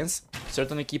experience,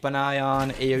 certainly keep an eye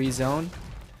on AoE Zone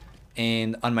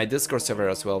and on my Discord server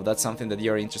as well. If that's something that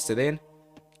you're interested in.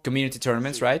 Community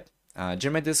tournaments, right?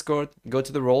 Join my Discord, go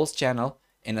to the roles channel,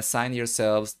 and assign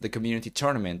yourselves the community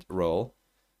tournament role,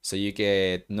 so you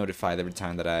get notified every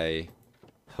time that I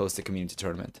host a community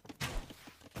tournament.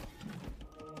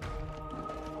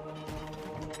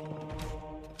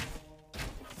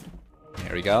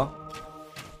 There we go.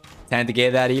 Time to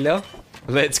get that elo.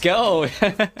 Let's go!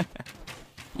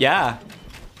 Yeah.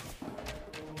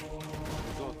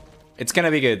 It's gonna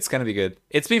be good, it's gonna be good.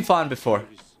 It's been fun before.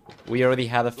 We already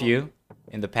had a few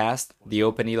in the past. The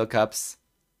Open Elo Cups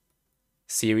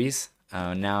series.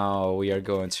 Now we are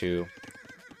going to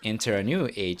enter a new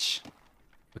age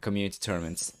of community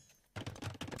tournaments.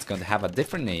 It's going to have a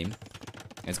different name,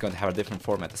 and it's going to have a different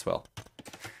format as well.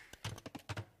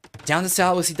 Down the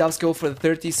south, we see Dobbs go for the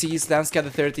 30C. Slam's got the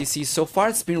 30C. So far,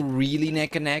 it's been really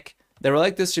neck and neck. The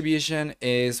relic distribution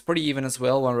is pretty even as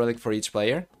well. 1 relic for each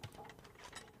player.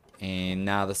 And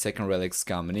now the second relic's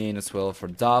coming in as well for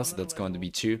Dobbs. So that's going to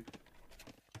be 2.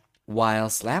 While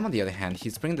Slam, on the other hand,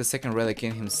 he's bringing the second relic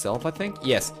in himself, I think.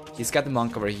 Yes, he's got the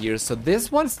monk over here. So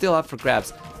this one's still up for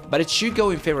grabs. But it should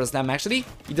go in favor of Slam. Actually,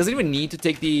 he doesn't even need to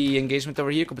take the engagement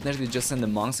over here. Could potentially just send the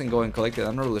monks and go and collect it.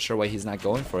 I'm not really sure why he's not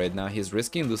going for it. Now he's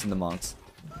risking losing the monks,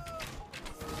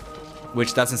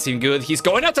 which doesn't seem good. He's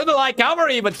going after the light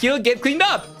cavalry, but he'll get cleaned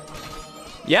up.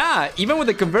 Yeah, even with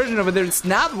the conversion over there, it's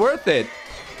not worth it.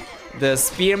 The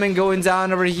spearman going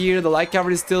down over here. The light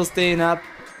cavalry is still staying up.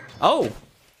 Oh,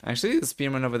 actually, the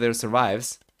spearman over there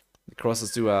survives. The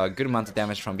crosses do a good amount of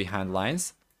damage from behind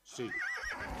lines.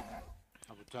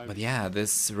 But yeah,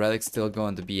 this relic's still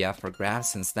going to be up for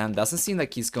grabs, and Slam doesn't seem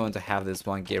like he's going to have this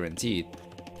one guaranteed.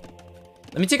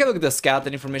 Let me take a look at the scout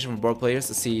and information from board players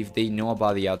to see if they know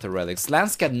about the outer relics.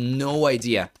 Slam's got no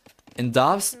idea. And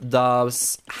Dobbs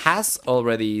has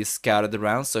already scouted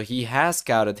around, so he has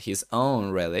scouted his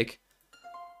own relic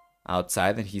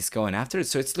outside, and he's going after it.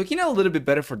 So it's looking a little bit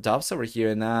better for Dobbs over here,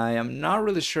 and I am not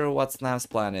really sure what Slam's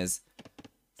plan is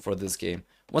for this game.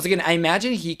 Once again, I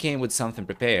imagine he came with something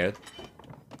prepared.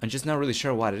 I'm just not really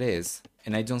sure what it is.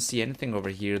 And I don't see anything over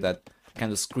here that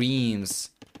kind of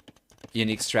screams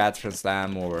unique strat from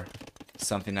Slam or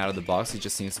something out of the box. It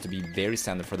just seems to be very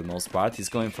standard for the most part. He's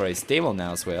going for a stable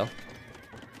now as well.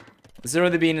 He's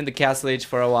already been in the castle age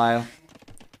for a while.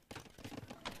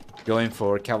 Going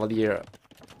for Cavalier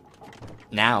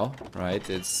now, right?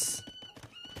 It's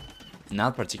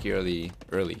not particularly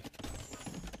early.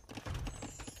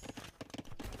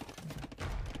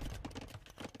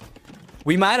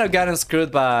 We might have gotten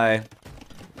screwed by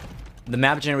the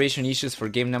map generation issues for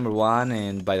game number 1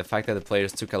 and by the fact that the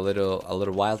players took a little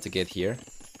while to get here.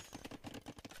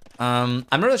 I'm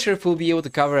not really sure if we'll be able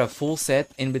to cover a full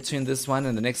set in between this one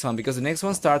and the next one, because the next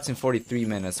one starts in 43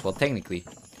 minutes, well, technically.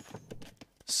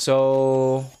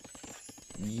 So,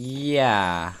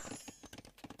 yeah.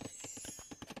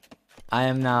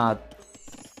 I'm not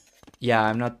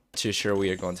too sure we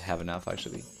are going to have enough,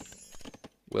 actually.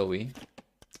 Will we?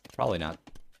 Probably not.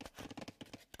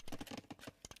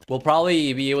 We'll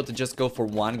probably be able to just go for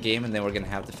 1 game, and then we're gonna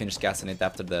have to finish gassing it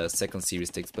after the second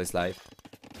series takes place live.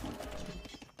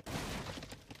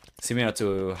 Similar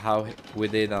to how we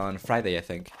did on Friday, I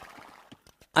think.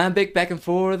 I'm big back and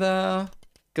forth,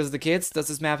 because the kids. Does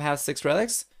this map have 6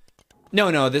 relics?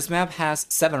 No, this map has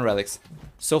 7 relics.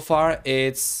 So far,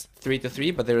 it's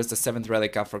 3-3, but there is the 7th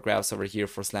relic up for grabs over here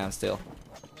for Slam still.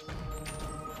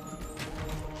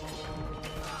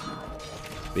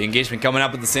 The engagement coming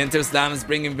up at the center. Slam is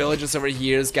bringing villagers over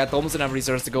here. He's got almost enough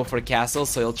resources to go for a castle,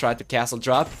 so he'll try to castle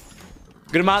drop.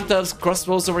 Good amount of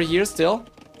crossbows over here still.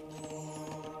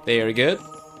 Very good.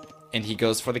 And he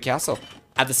goes for the castle.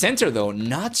 At the center, though,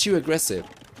 not too aggressive.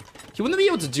 He wouldn't be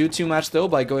able to do too much, though,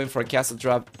 by going for a castle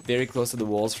drop very close to the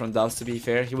walls from Dobbs, to be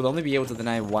fair. He would only be able to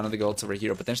deny one of the golds over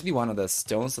here, or potentially one of the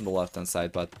stones on the left-hand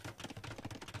side, but...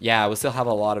 yeah, we still have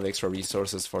a lot of extra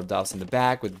resources for Dobbs in the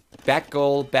back, with back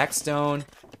gold, back stone.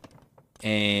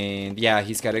 And yeah,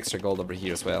 he's got extra gold over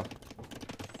here as well.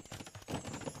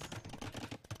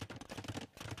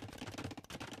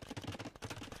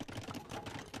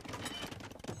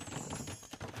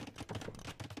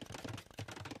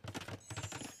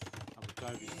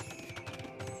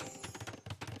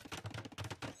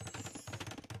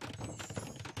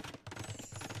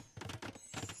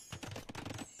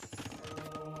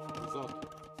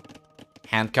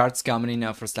 Hand cards coming in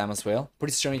now for Slam as well.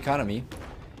 Pretty strong economy.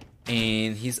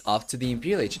 And he's off to the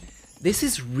Imperial Age. This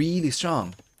is really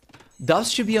strong.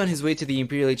 Dobbs should be on his way to the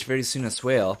Imperial Age very soon as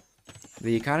well.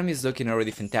 The economy is looking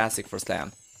already fantastic for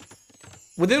Slam.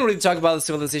 We didn't really talk about the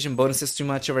civilization bonuses too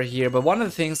much over here, but one of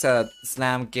the things that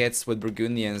Slam gets with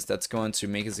Burgundians that's going to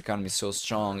make his economy so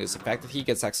strong is the fact that he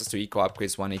gets access to eco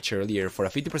upgrades 1H earlier for a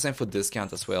 50% food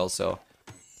discount as well, so...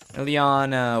 early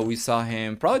on, we saw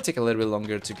him probably take a little bit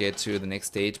longer to get to the next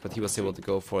stage, but he was able to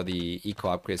go for the eco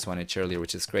upgrades 1H earlier,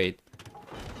 which is great.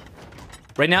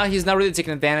 Right now, he's not really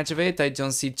taking advantage of it. I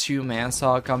don't see 2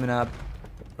 Mansaw coming up,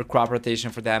 or crop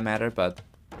rotation for that matter, but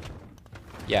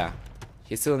yeah,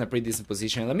 he's still in a pretty decent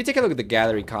position. Let me take a look at the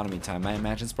gather economy time. I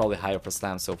imagine it's probably higher for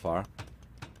Slam so far.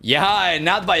 Yeah,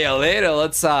 not by a little,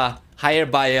 it's higher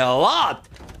by a lot.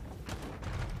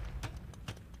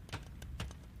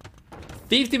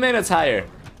 50 minutes higher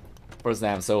for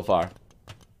Slam so far.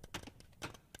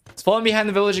 It's falling behind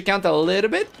the villager count a little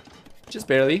bit, just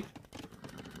barely.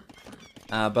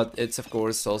 But it's of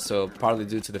course also partly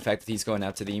due to the fact that he's going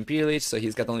out to the Imperial Age, so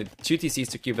he's got only 2 TCs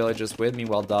to queue villagers with.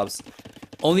 Meanwhile, Dobbs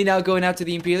only now going out to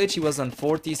the Imperial Age. He was on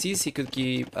 4 TCs. He could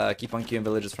keep on queuing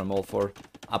villagers from all 4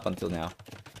 up until now.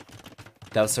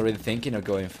 That was already thinking of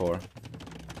going for.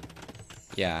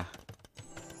 Yeah.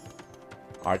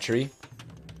 Archery.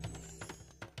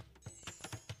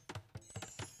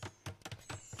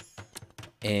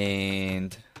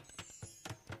 And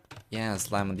yeah,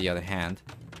 Slam on the other hand.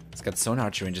 It's got Zone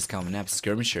Archer Rangers coming up,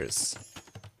 Skirmishers.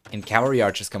 And Cavalry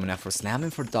Archers coming up for Slam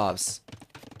and for Dobbs.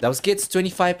 Dobbs gets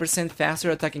 25%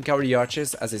 faster attacking Cavalry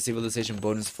Archers as a civilization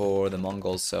bonus for the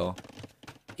Mongols, so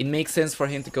it makes sense for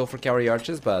him to go for Cavalry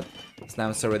Archers, but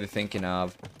Slam's already thinking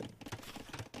of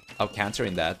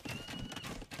countering that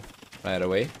right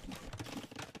away.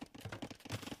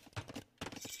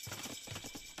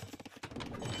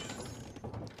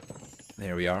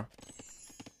 There we are.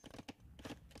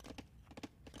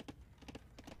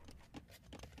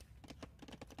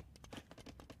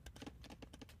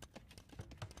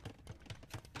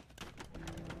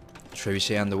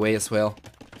 Trebuchet on the way as well.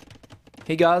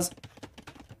 Hey guys.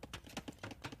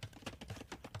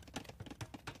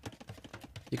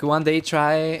 You could one day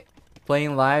try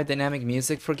playing live dynamic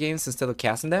music for games instead of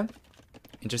casting them.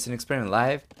 Interesting experiment.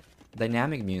 Live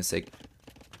dynamic music.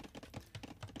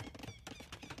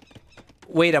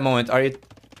 Wait a moment. Are you?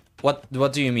 What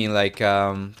do you mean? Like,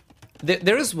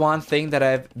 there is one thing that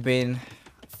I've been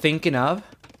thinking of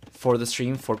for the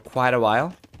stream for quite a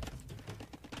while.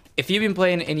 If you've been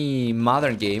playing any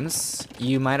modern games,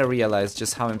 you might have realized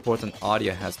just how important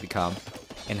audio has become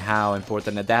and how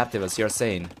important adaptive, as you're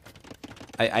saying.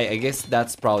 I guess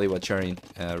that's probably what you're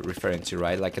referring to,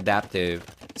 right? Like adaptive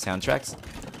soundtracks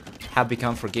have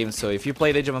become for games. So if you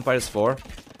played Age of Empires 4,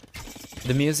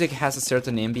 the music has a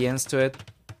certain ambience to it,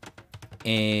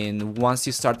 and once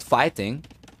you start fighting,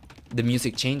 the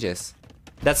music changes.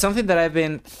 That's something that I've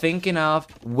been thinking of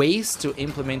ways to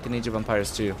implement in Age of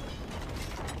Empires 2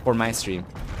 for my stream.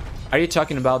 Are you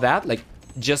talking about that? Like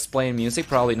just playing music,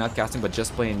 probably not casting, but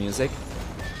just playing music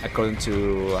according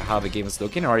to how the game is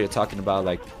looking? Or are you talking about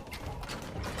like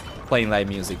playing live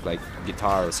music, like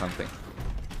guitar or something?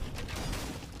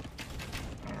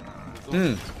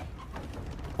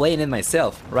 Playing it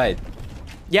myself, right.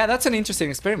 Yeah, that's an interesting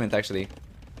experiment actually.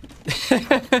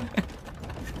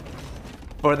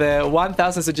 For the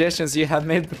 1000 suggestions you have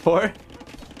made before,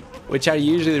 which are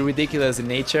usually ridiculous in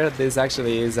nature, this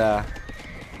actually is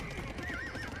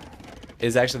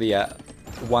actually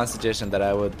one suggestion that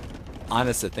I would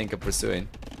honestly think of pursuing.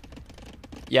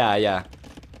 Yeah.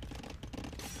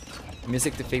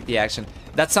 Music to fit the action.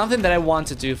 That's something that I want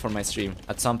to do for my stream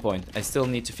at some point. I still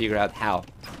need to figure out how.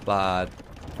 But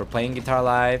for playing guitar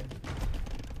live,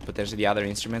 potentially the other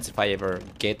instruments, if I ever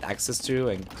get access to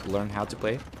and learn how to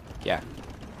play, yeah,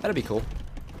 that'd be cool.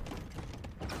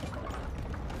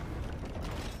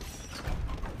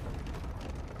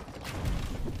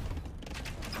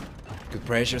 Good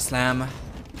pressure slam.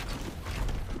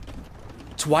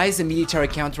 Twice the military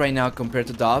count right now compared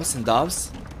to Dobbs, and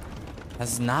Dobbs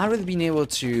has not really been able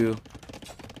to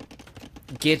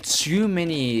get too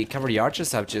many cavalry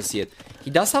archers up just yet.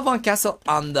 He does have one castle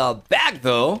on the back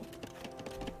though,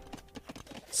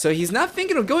 so he's not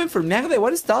thinking of going for melee.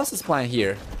 What is Dobbs' plan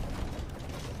here?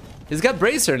 He's got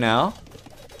Bracer now.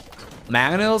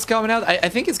 Mangonel's coming out. I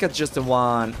think he's got just the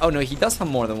one. Oh no, he does have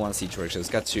more than one siege workshop. He's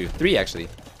got 2, 3 actually.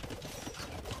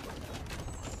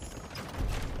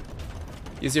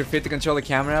 Use your feet to control the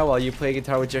camera while you play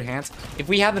guitar with your hands. If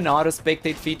we have an auto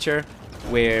spectate feature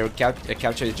where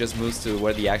capture just moves to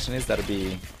where the action is, that'll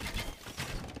be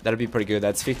pretty good.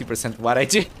 That's 50% what I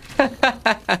do.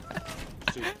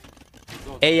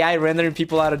 AI rendering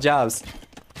people out of jobs.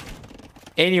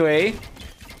 Anyway,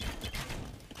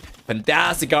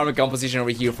 fantastic armor composition over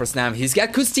here for Snam. He's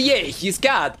got Courtier. He's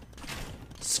got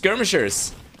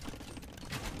Skirmishers.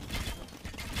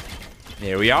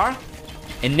 There we are.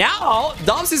 And now,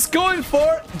 Dobbs is going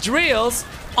for drills,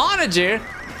 Onager,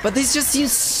 but this just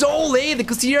seems so late. The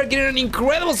Courtier are getting an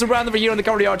incredible surround over here on the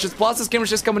cavalry archers, plus the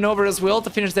skirmishers coming over as well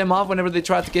to finish them off whenever they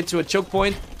try to get to a choke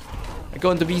point. They're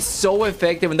going to be so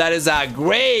effective, and that is a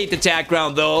great attack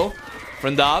round though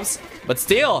from Dobbs. But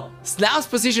still, Slav's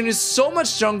position is so much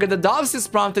stronger that Dobbs is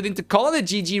prompted into calling it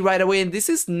GG right away, and this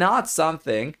is not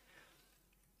something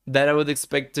that I would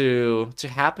expect to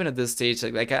happen at this stage.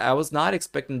 Like I was not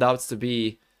expecting Dobbs to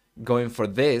be going for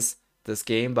this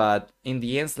game, but in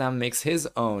the end, Slam makes his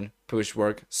own push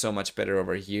work so much better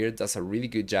over here. Does a really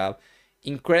good job.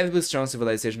 Incredibly strong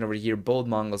civilization over here, both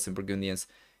Mongols and Burgundians.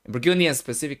 And Burgundians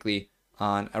specifically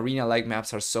on arena-like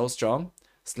maps are so strong.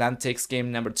 Slam takes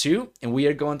game number 2, and we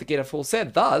are going to get a full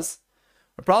set. Thus,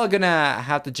 We're probably gonna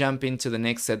have to jump into the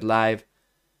next set live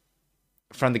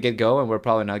from the get-go, and we're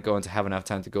probably not going to have enough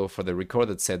time to go for the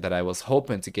recorded set that I was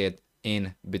hoping to get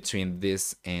in between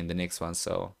this and the next one.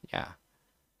 So yeah,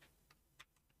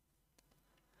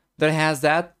 that has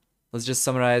that. Let's just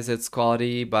summarize its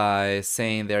quality by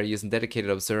saying they're using dedicated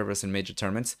observers in major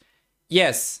tournaments.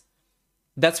 Yes,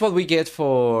 that's what we get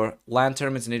for LAN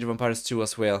tournaments in Age of Empires 2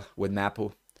 as well with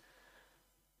enmipho.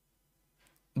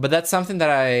 But that's something that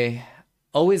I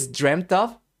always dreamt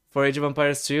of for Age of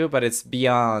Empires 2, but it's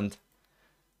beyond,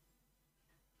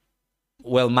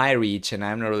 well, my reach, and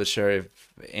I'm not really sure if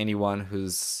anyone who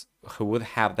would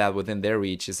have that within their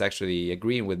reach is actually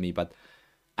agreeing with me. But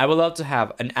I would love to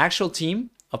have an actual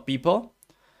team of people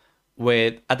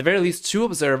with, at the very least, 2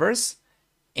 observers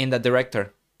and a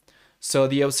director. So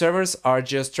the observers are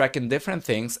just tracking different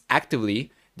things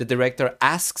actively. The director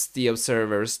asks the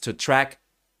observers to track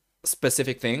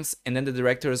specific things, and then the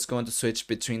director is going to switch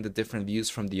between the different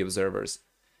views from the observers.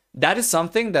 That is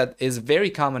something that is very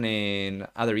common in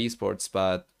other esports,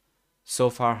 but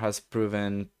so far has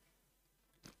proven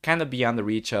kind of beyond the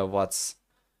reach of what's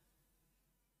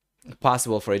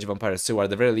possible for Age of Empires 2, or at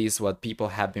the very least what people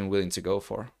have been willing to go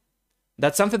for.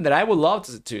 That's something that I would love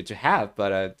to have,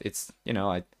 but it's, you know,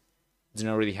 I do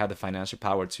not really have the financial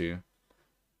power to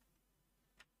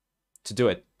do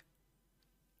it.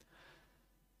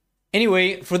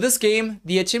 Anyway, for this game,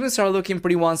 the achievements are looking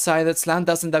pretty one-sided. Slam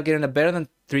does end up getting a better than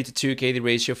 3-to-2 KD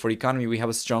ratio for economy. We have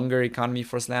a stronger economy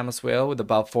for Slam as well, with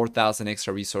about 4,000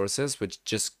 extra resources, which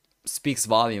just speaks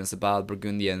volumes about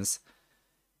Burgundians'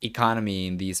 economy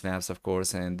in these maps, of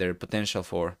course, and their potential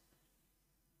for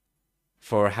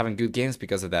having good games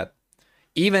because of that.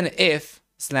 Even if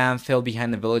Slam fell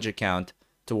behind the villager count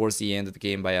towards the end of the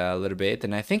game by a little bit,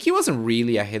 and I think he wasn't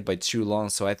really ahead by too long,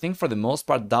 so I think for the most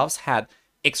part, Dobbs had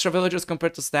extra villagers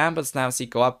compared to Slam, but Slam's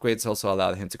eco upgrades also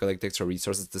allowed him to collect extra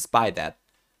resources despite that.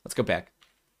 Let's go back.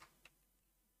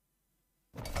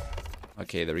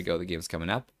 Okay, there we go. The game's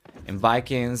coming up. And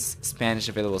Vikings, Spanish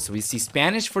available. So we see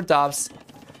Spanish for Dobbs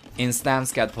in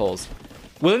Slam's Cat polls.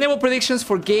 We'll enable predictions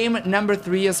for game number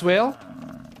 3 as well.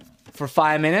 For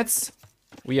 5 minutes.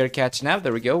 We are catching up.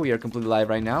 There we go. We are completely live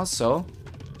right now. So,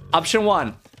 option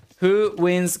 1. Who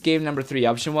wins game number 3?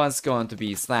 Option 1 is going to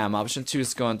be Slam. Option 2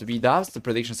 is going to be Dobbs. The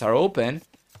predictions are open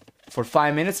for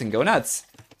 5 minutes and go nuts.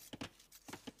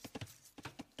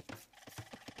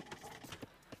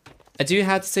 I do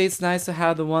have to say it's nice to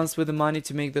have the ones with the money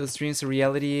to make those dreams a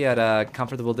reality at a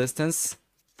comfortable distance.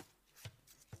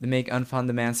 They make unfun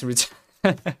demands in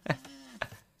return.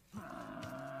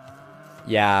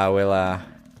 Yeah, well,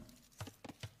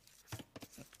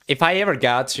 if I ever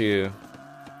got to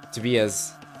be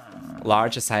as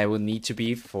large as I would need to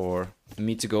be for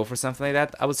me to go for something like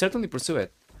that, I would certainly pursue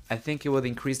it. I think it would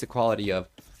increase the quality of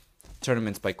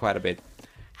tournaments by quite a bit.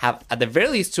 Have at the very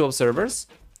least 2 observers.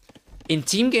 In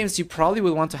team games, you probably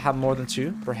would want to have more than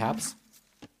 2, perhaps.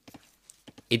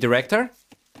 A director.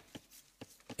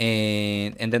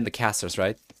 And then the casters,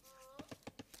 right?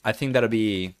 I think that'll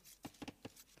be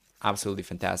absolutely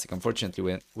fantastic.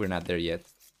 Unfortunately, we're not there yet.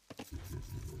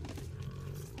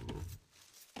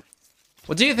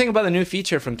 What do you think about the new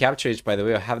feature from Capture, by the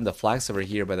way, of having the flags over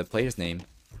here by the player's name?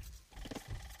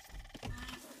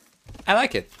 I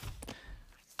like it.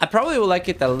 I probably would like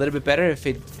it a little bit better if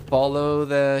it followed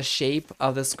the shape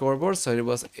of the scoreboard, so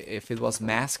if it was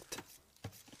masked.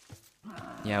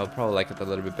 Yeah, I would probably like it a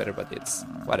little bit better, but it's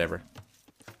whatever.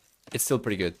 It's still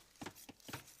pretty good.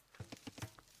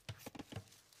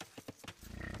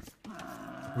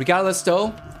 Regardless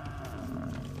though,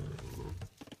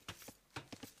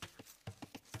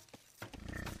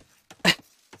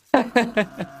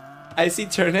 I see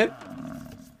Turnip.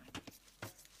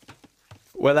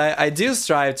 Well, I do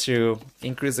strive to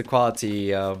increase the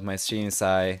quality of my streams.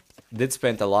 I did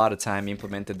spend a lot of time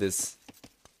implemented this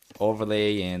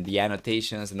overlay and the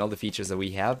annotations and all the features that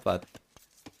we have, but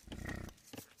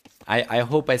I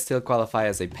hope I still qualify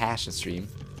as a passion stream.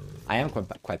 I am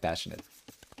quite passionate.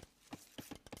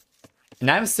 And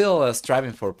I'm still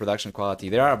striving for production quality.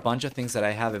 There are a bunch of things that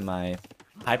I have in my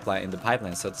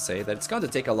pipeline, so to say, that it's going to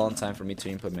take a long time for me to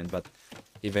implement, but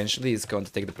eventually it's going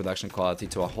to take the production quality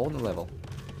to a whole new level.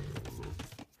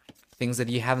 Things that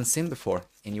you haven't seen before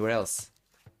anywhere else.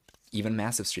 Even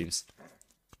massive streams.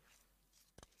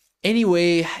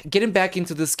 Anyway, getting back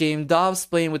into this game, Dobbs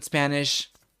playing with Spanish.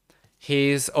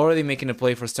 He's already making a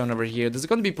play for Stone over here. This is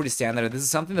going to be pretty standard. This is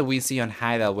something that we see on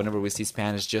Hideout whenever we see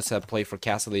Spanish just play for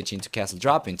Castle H into Castle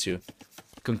Drop into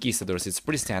Conquistadors. It's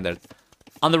pretty standard.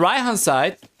 On the right-hand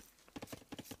side,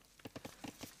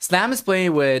 Slam is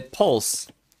playing with Pulse.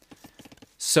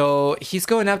 So he's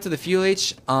going up to the Fuel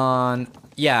H on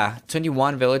Yeah,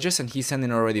 21 villagers, and he's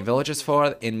sending already villagers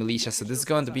forward in militia. So this is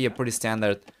going to be a pretty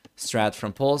standard strat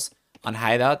from Pulse. On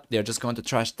Hideout, they're just going to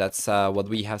trash. That's what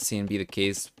we have seen be the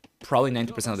case probably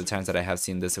 90% of the times that I have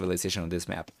seen the civilization on this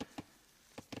map.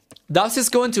 Dobbs is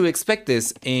going to expect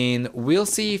this, and we'll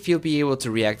see if he'll be able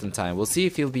to react in time. We'll see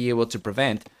if he'll be able to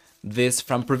prevent this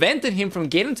from preventing him from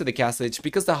getting to the castle edge,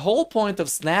 because the whole point of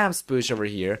Snap's push over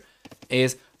here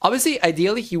is, obviously,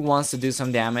 ideally he wants to do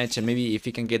some damage, and maybe if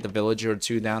he can get the villager or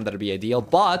two down, that'll be ideal.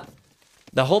 But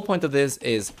the whole point of this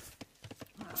is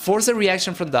force a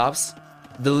reaction from Dobbs,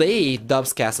 delay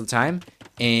Dobbs' castle time,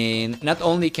 and not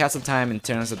only castle time in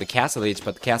terms of the castle age,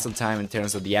 but castle time in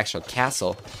terms of the actual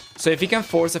castle. So if he can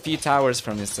force a few towers, for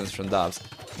instance, from Dobbs,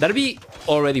 that'll be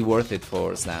already worth it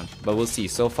for Snap. But we'll see.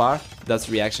 So far, Dobbs'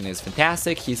 reaction is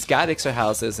fantastic. He's got extra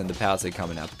houses and the palisade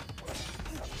coming up.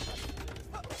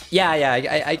 Yeah,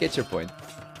 I get your point.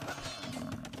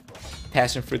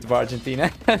 Passion fruit of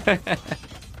Argentina.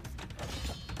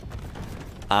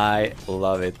 I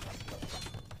love it.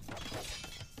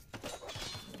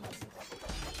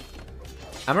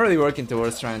 I'm really working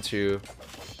towards trying to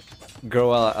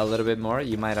grow a little bit more.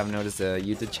 You might have noticed the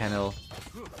YouTube channel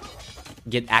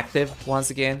get active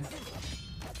once again,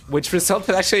 which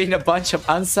resulted actually in a bunch of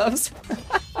unsubs.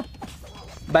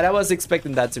 But I was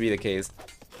expecting that to be the case.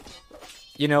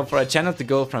 You know, for a channel to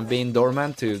go from being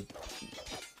dormant to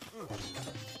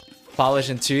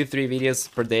polishing 2-3 videos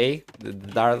per day,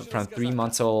 from 3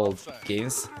 months old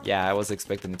games, yeah, I was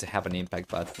expecting it to have an impact,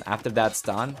 but after that's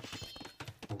done,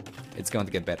 it's going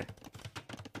to get better.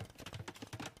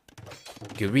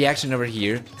 Good reaction over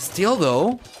here. Still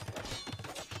though,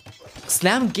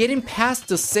 Slam getting past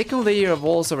the second layer of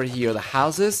walls over here, the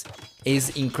houses,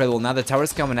 is incredible. Now the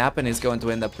tower's coming up and is going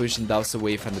to end up pushing Dobbs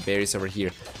away from the berries over here.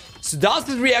 So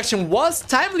Dobbs' reaction was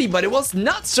timely, but it was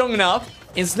not strong enough.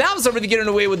 And Slam's already getting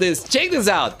away with this. Check this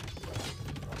out.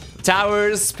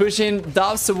 Towers pushing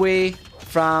Dobbs away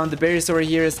from the berries over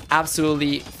here is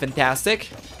absolutely fantastic.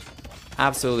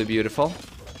 Absolutely beautiful.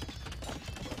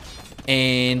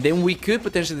 And then we could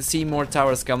potentially see more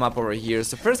towers come up over here.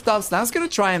 So first off, Slam's gonna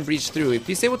try and breach through. If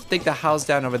he's able to take the house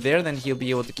down over there, then he'll be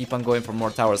able to keep on going for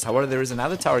more towers. However, there is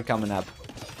another tower coming up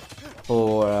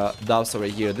for Dobbs over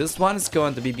here. This one is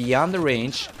going to be beyond the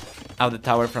range of the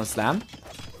tower from Slam,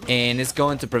 and it's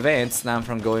going to prevent Slam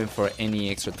from going for any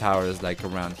extra towers like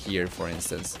around here, for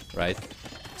instance, right?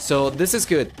 So this is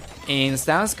good. And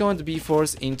Slam's going to be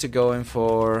forced into going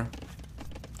for,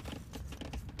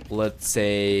 let's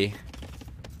say,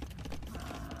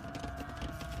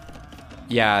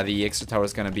 yeah, the extra tower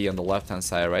is going to be on the left-hand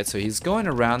side, right? So he's going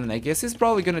around, and I guess he's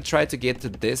probably going to try to get to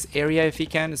this area if he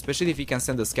can, especially if he can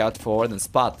send the scout forward and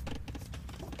spot.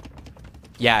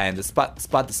 Yeah, and the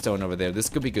spot the stone over there. This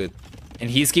could be good. And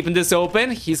he's keeping this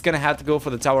open. He's going to have to go for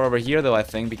the tower over here, though, I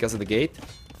think, because of the gate.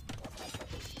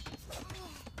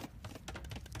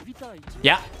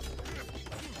 Yeah.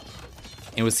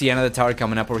 And we'll see another tower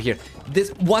coming up over here.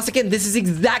 This, once again, this is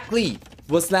exactly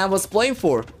what Slam was playing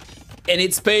for. And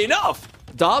it's paying off.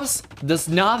 Dobbs does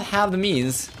not have the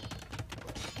means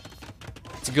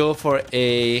to go for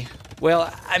a...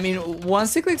 Well, I mean,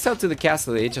 once he clicks out to the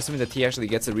castle age, assuming that he actually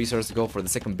gets the resource to go for the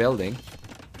second building,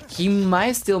 he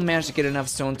might still manage to get enough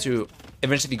stone to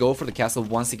eventually go for the castle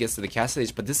once he gets to the castle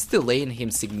age, but this is delaying him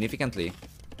significantly.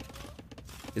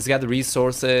 He's got the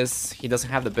resources, he doesn't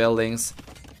have the buildings,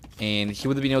 and he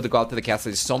would have been able to go out to the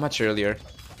castle age so much earlier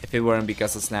if it weren't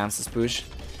because of Snam's push.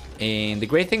 And the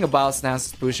great thing about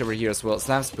Snam's push over here as well,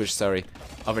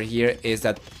 over here, is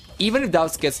that even if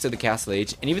Dobbs gets to the castle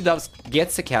age, and even if Dobbs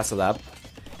gets the castle up,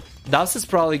 Dobbs is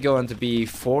probably going to be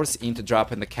forced into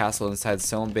dropping the castle inside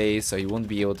his own base, so he won't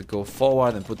be able to go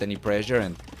forward and put any pressure,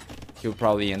 and he'll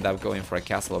probably end up going for a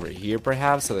castle over here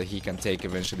perhaps, so that he can take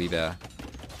eventually the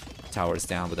towers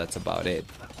down, but that's about it.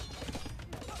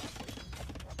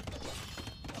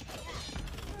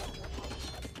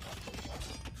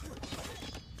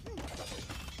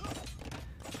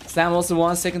 Sam also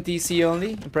won second TC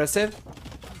only. Impressive.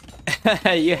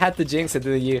 You had to jinx it,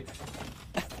 didn't you?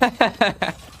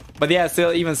 But yeah,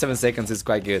 still, even 7 seconds is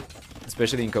quite good,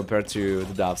 especially in compared to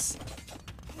the Dobbs.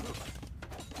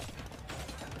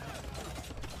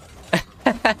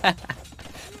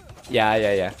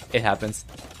 Yeah, it happens.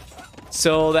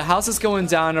 So the house is going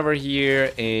down over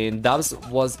here, and Dobbs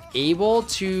was able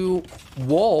to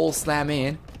wall Slam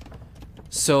in.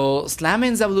 So Slam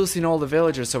ends up losing all the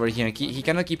villagers over here. He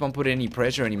cannot keep on putting any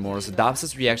pressure anymore. So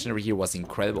Dobbs' reaction over here was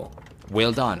incredible.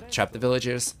 Well done. Trap the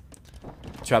villagers.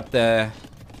 Trap the...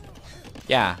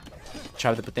 Yeah.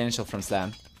 Trap the potential from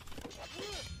Slam.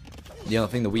 The only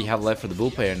thing that we have left for the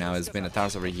bull player now is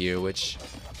Minotaurs over here, which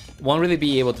won't really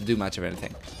be able to do much of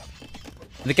anything.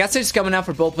 The castle is coming out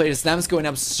for both players. Slam's going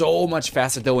up so much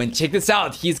faster though, and check this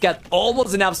out. He's got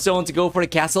almost enough stone to go for the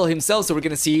castle himself, so we're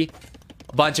gonna see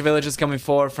a bunch of villagers coming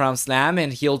forward from Slam,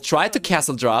 and he'll try to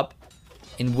castle drop.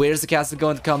 And where's the castle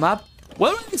going to come up?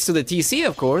 Well, it's to the TC,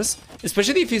 of course.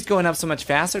 Especially if he's going up so much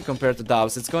faster compared to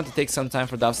Dobbs. It's going to take some time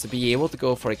for Dobbs to be able to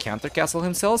go for a counter castle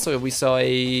himself. So if we saw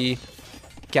a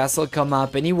castle come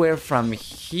up anywhere from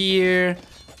here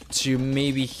to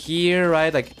maybe here,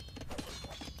 right? Like,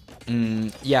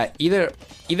 yeah, either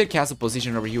castle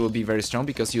position over here will be very strong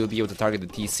because you'll be able to target the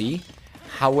TC.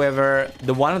 However,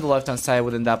 the one on the left-hand side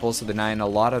would end up also denying a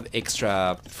lot of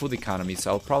extra food economy,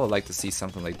 so I'll probably like to see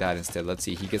something like that instead. Let's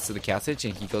see, he gets to the castle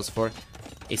and he goes for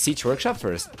a siege workshop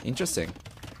first. Interesting.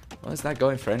 Well, it's not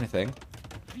going for anything.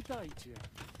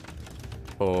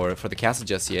 Or for the castle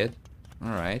just yet.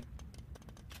 Alright.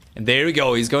 And there we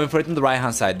go, he's going for it on the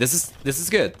right-hand side. This is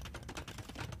good.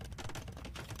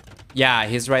 Yeah,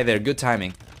 he's right there, good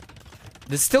timing.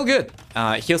 This is still good.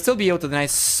 He'll still be able to deny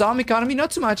some economy,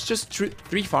 not too much, just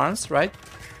 3 farms, right?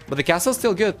 But the castle's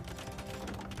still good.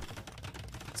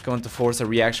 It's going to force a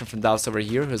reaction from Dobbs over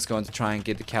here, who's going to try and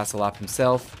get the castle up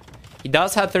himself. He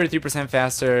does have 33%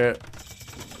 faster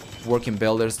working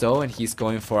builders though, and he's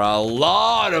going for a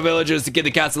lot of villagers to get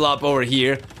the castle up over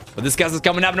here. But this castle's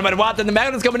coming up no matter what, and the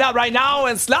mountain's coming up right now,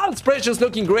 and Slam's pressure's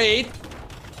looking great.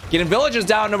 Getting villagers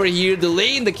down over here,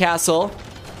 delaying the castle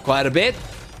quite a bit.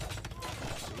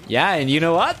 Yeah, and you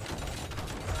know what?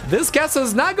 This castle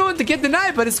is not going to get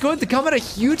denied, but it's going to come at a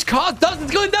huge cost.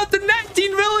 It's going down to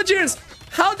 19 villagers.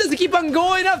 How does it keep on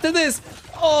going after this?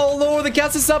 Oh, Lord, the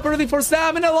castle's up early for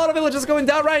Sam, and a lot of villagers going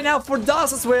down right now for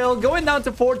Dobbs as well. Going down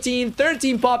to 14,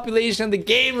 13 population. The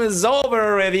game is over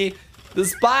already.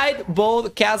 Despite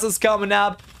both castles coming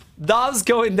up, Dobbs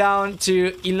going down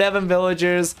to 11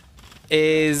 villagers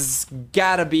is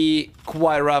gotta be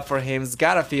quite rough for him. It's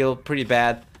gotta feel pretty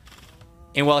bad.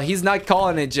 And while he's not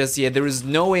calling it just yet, there is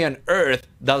no way on earth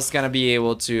Dobbs gonna be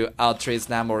able to out-trade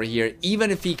Snam over here,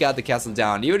 even if he got the castle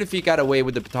down, even if he got away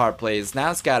with the Petard plays.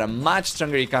 Snam's got a much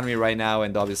stronger economy right now,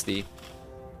 and obviously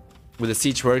with the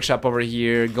siege workshop over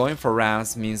here, going for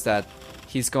rounds means that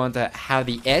he's going to have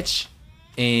the edge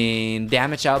in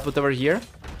damage output over here.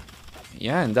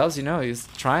 Yeah, and Dobbs, you know, he's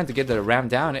trying to get the ram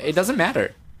down. It doesn't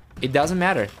matter. It doesn't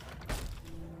matter.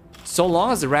 So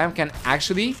long as the ram can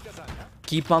actually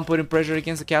keep on putting pressure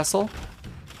against the castle,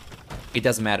 it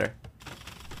doesn't matter.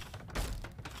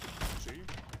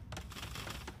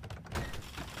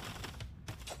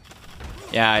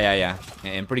 Yeah.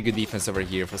 And pretty good defense over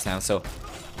here for Sam. So,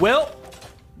 well,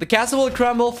 the castle will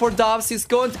crumble for Dobbs. He's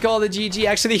going to call it GG.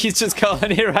 Actually, he's just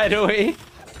calling it right away.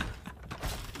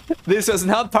 This was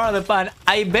not part of the plan.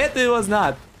 I bet it was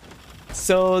not.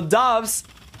 So, Dobbs,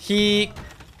 he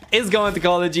is going to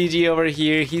call it GG over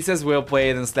here. He says well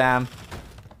played and Slam.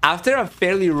 After a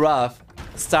fairly rough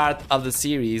start of the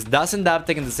series, Dobbs end up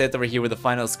taking the set over here with a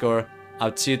final score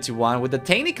of 2-1 with a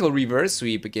technical reverse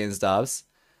sweep against Dobbs.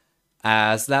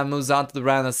 As Slam moves on to the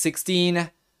round of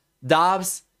 16,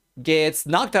 Dobbs gets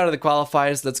knocked out of the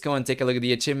qualifiers. Let's go and take a look at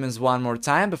the achievements one more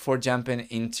time before jumping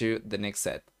into the next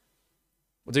set.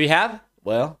 What do we have?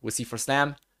 Well, we see for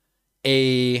Slam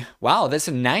wow, that's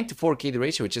a 9-to-4 KD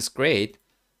ratio, which is great.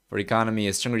 For economy,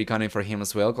 a stronger economy for him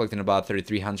as well, collecting about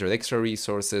 3,300 extra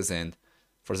resources, and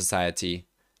for society,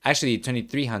 actually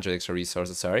 2,300 extra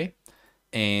resources, sorry.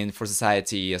 And for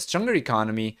society, a stronger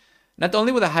economy, not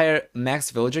only with a higher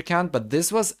max villager count, but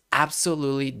this was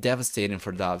absolutely devastating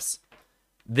for Dobbs.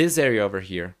 This area over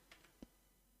here.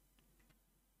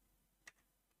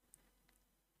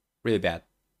 Really bad.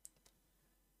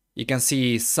 You can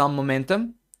see some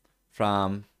momentum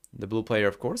from the blue player,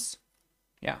 of course.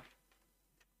 Yeah.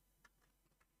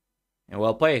 And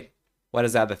well played. What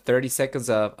is that? The 30 seconds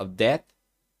of death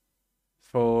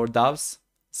for Dobbs.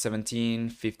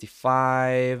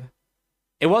 17:55.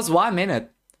 It was 1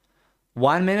 minute.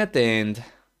 1 minute and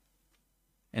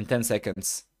 10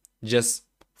 seconds. Just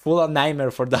full on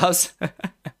nightmare for Dobbs.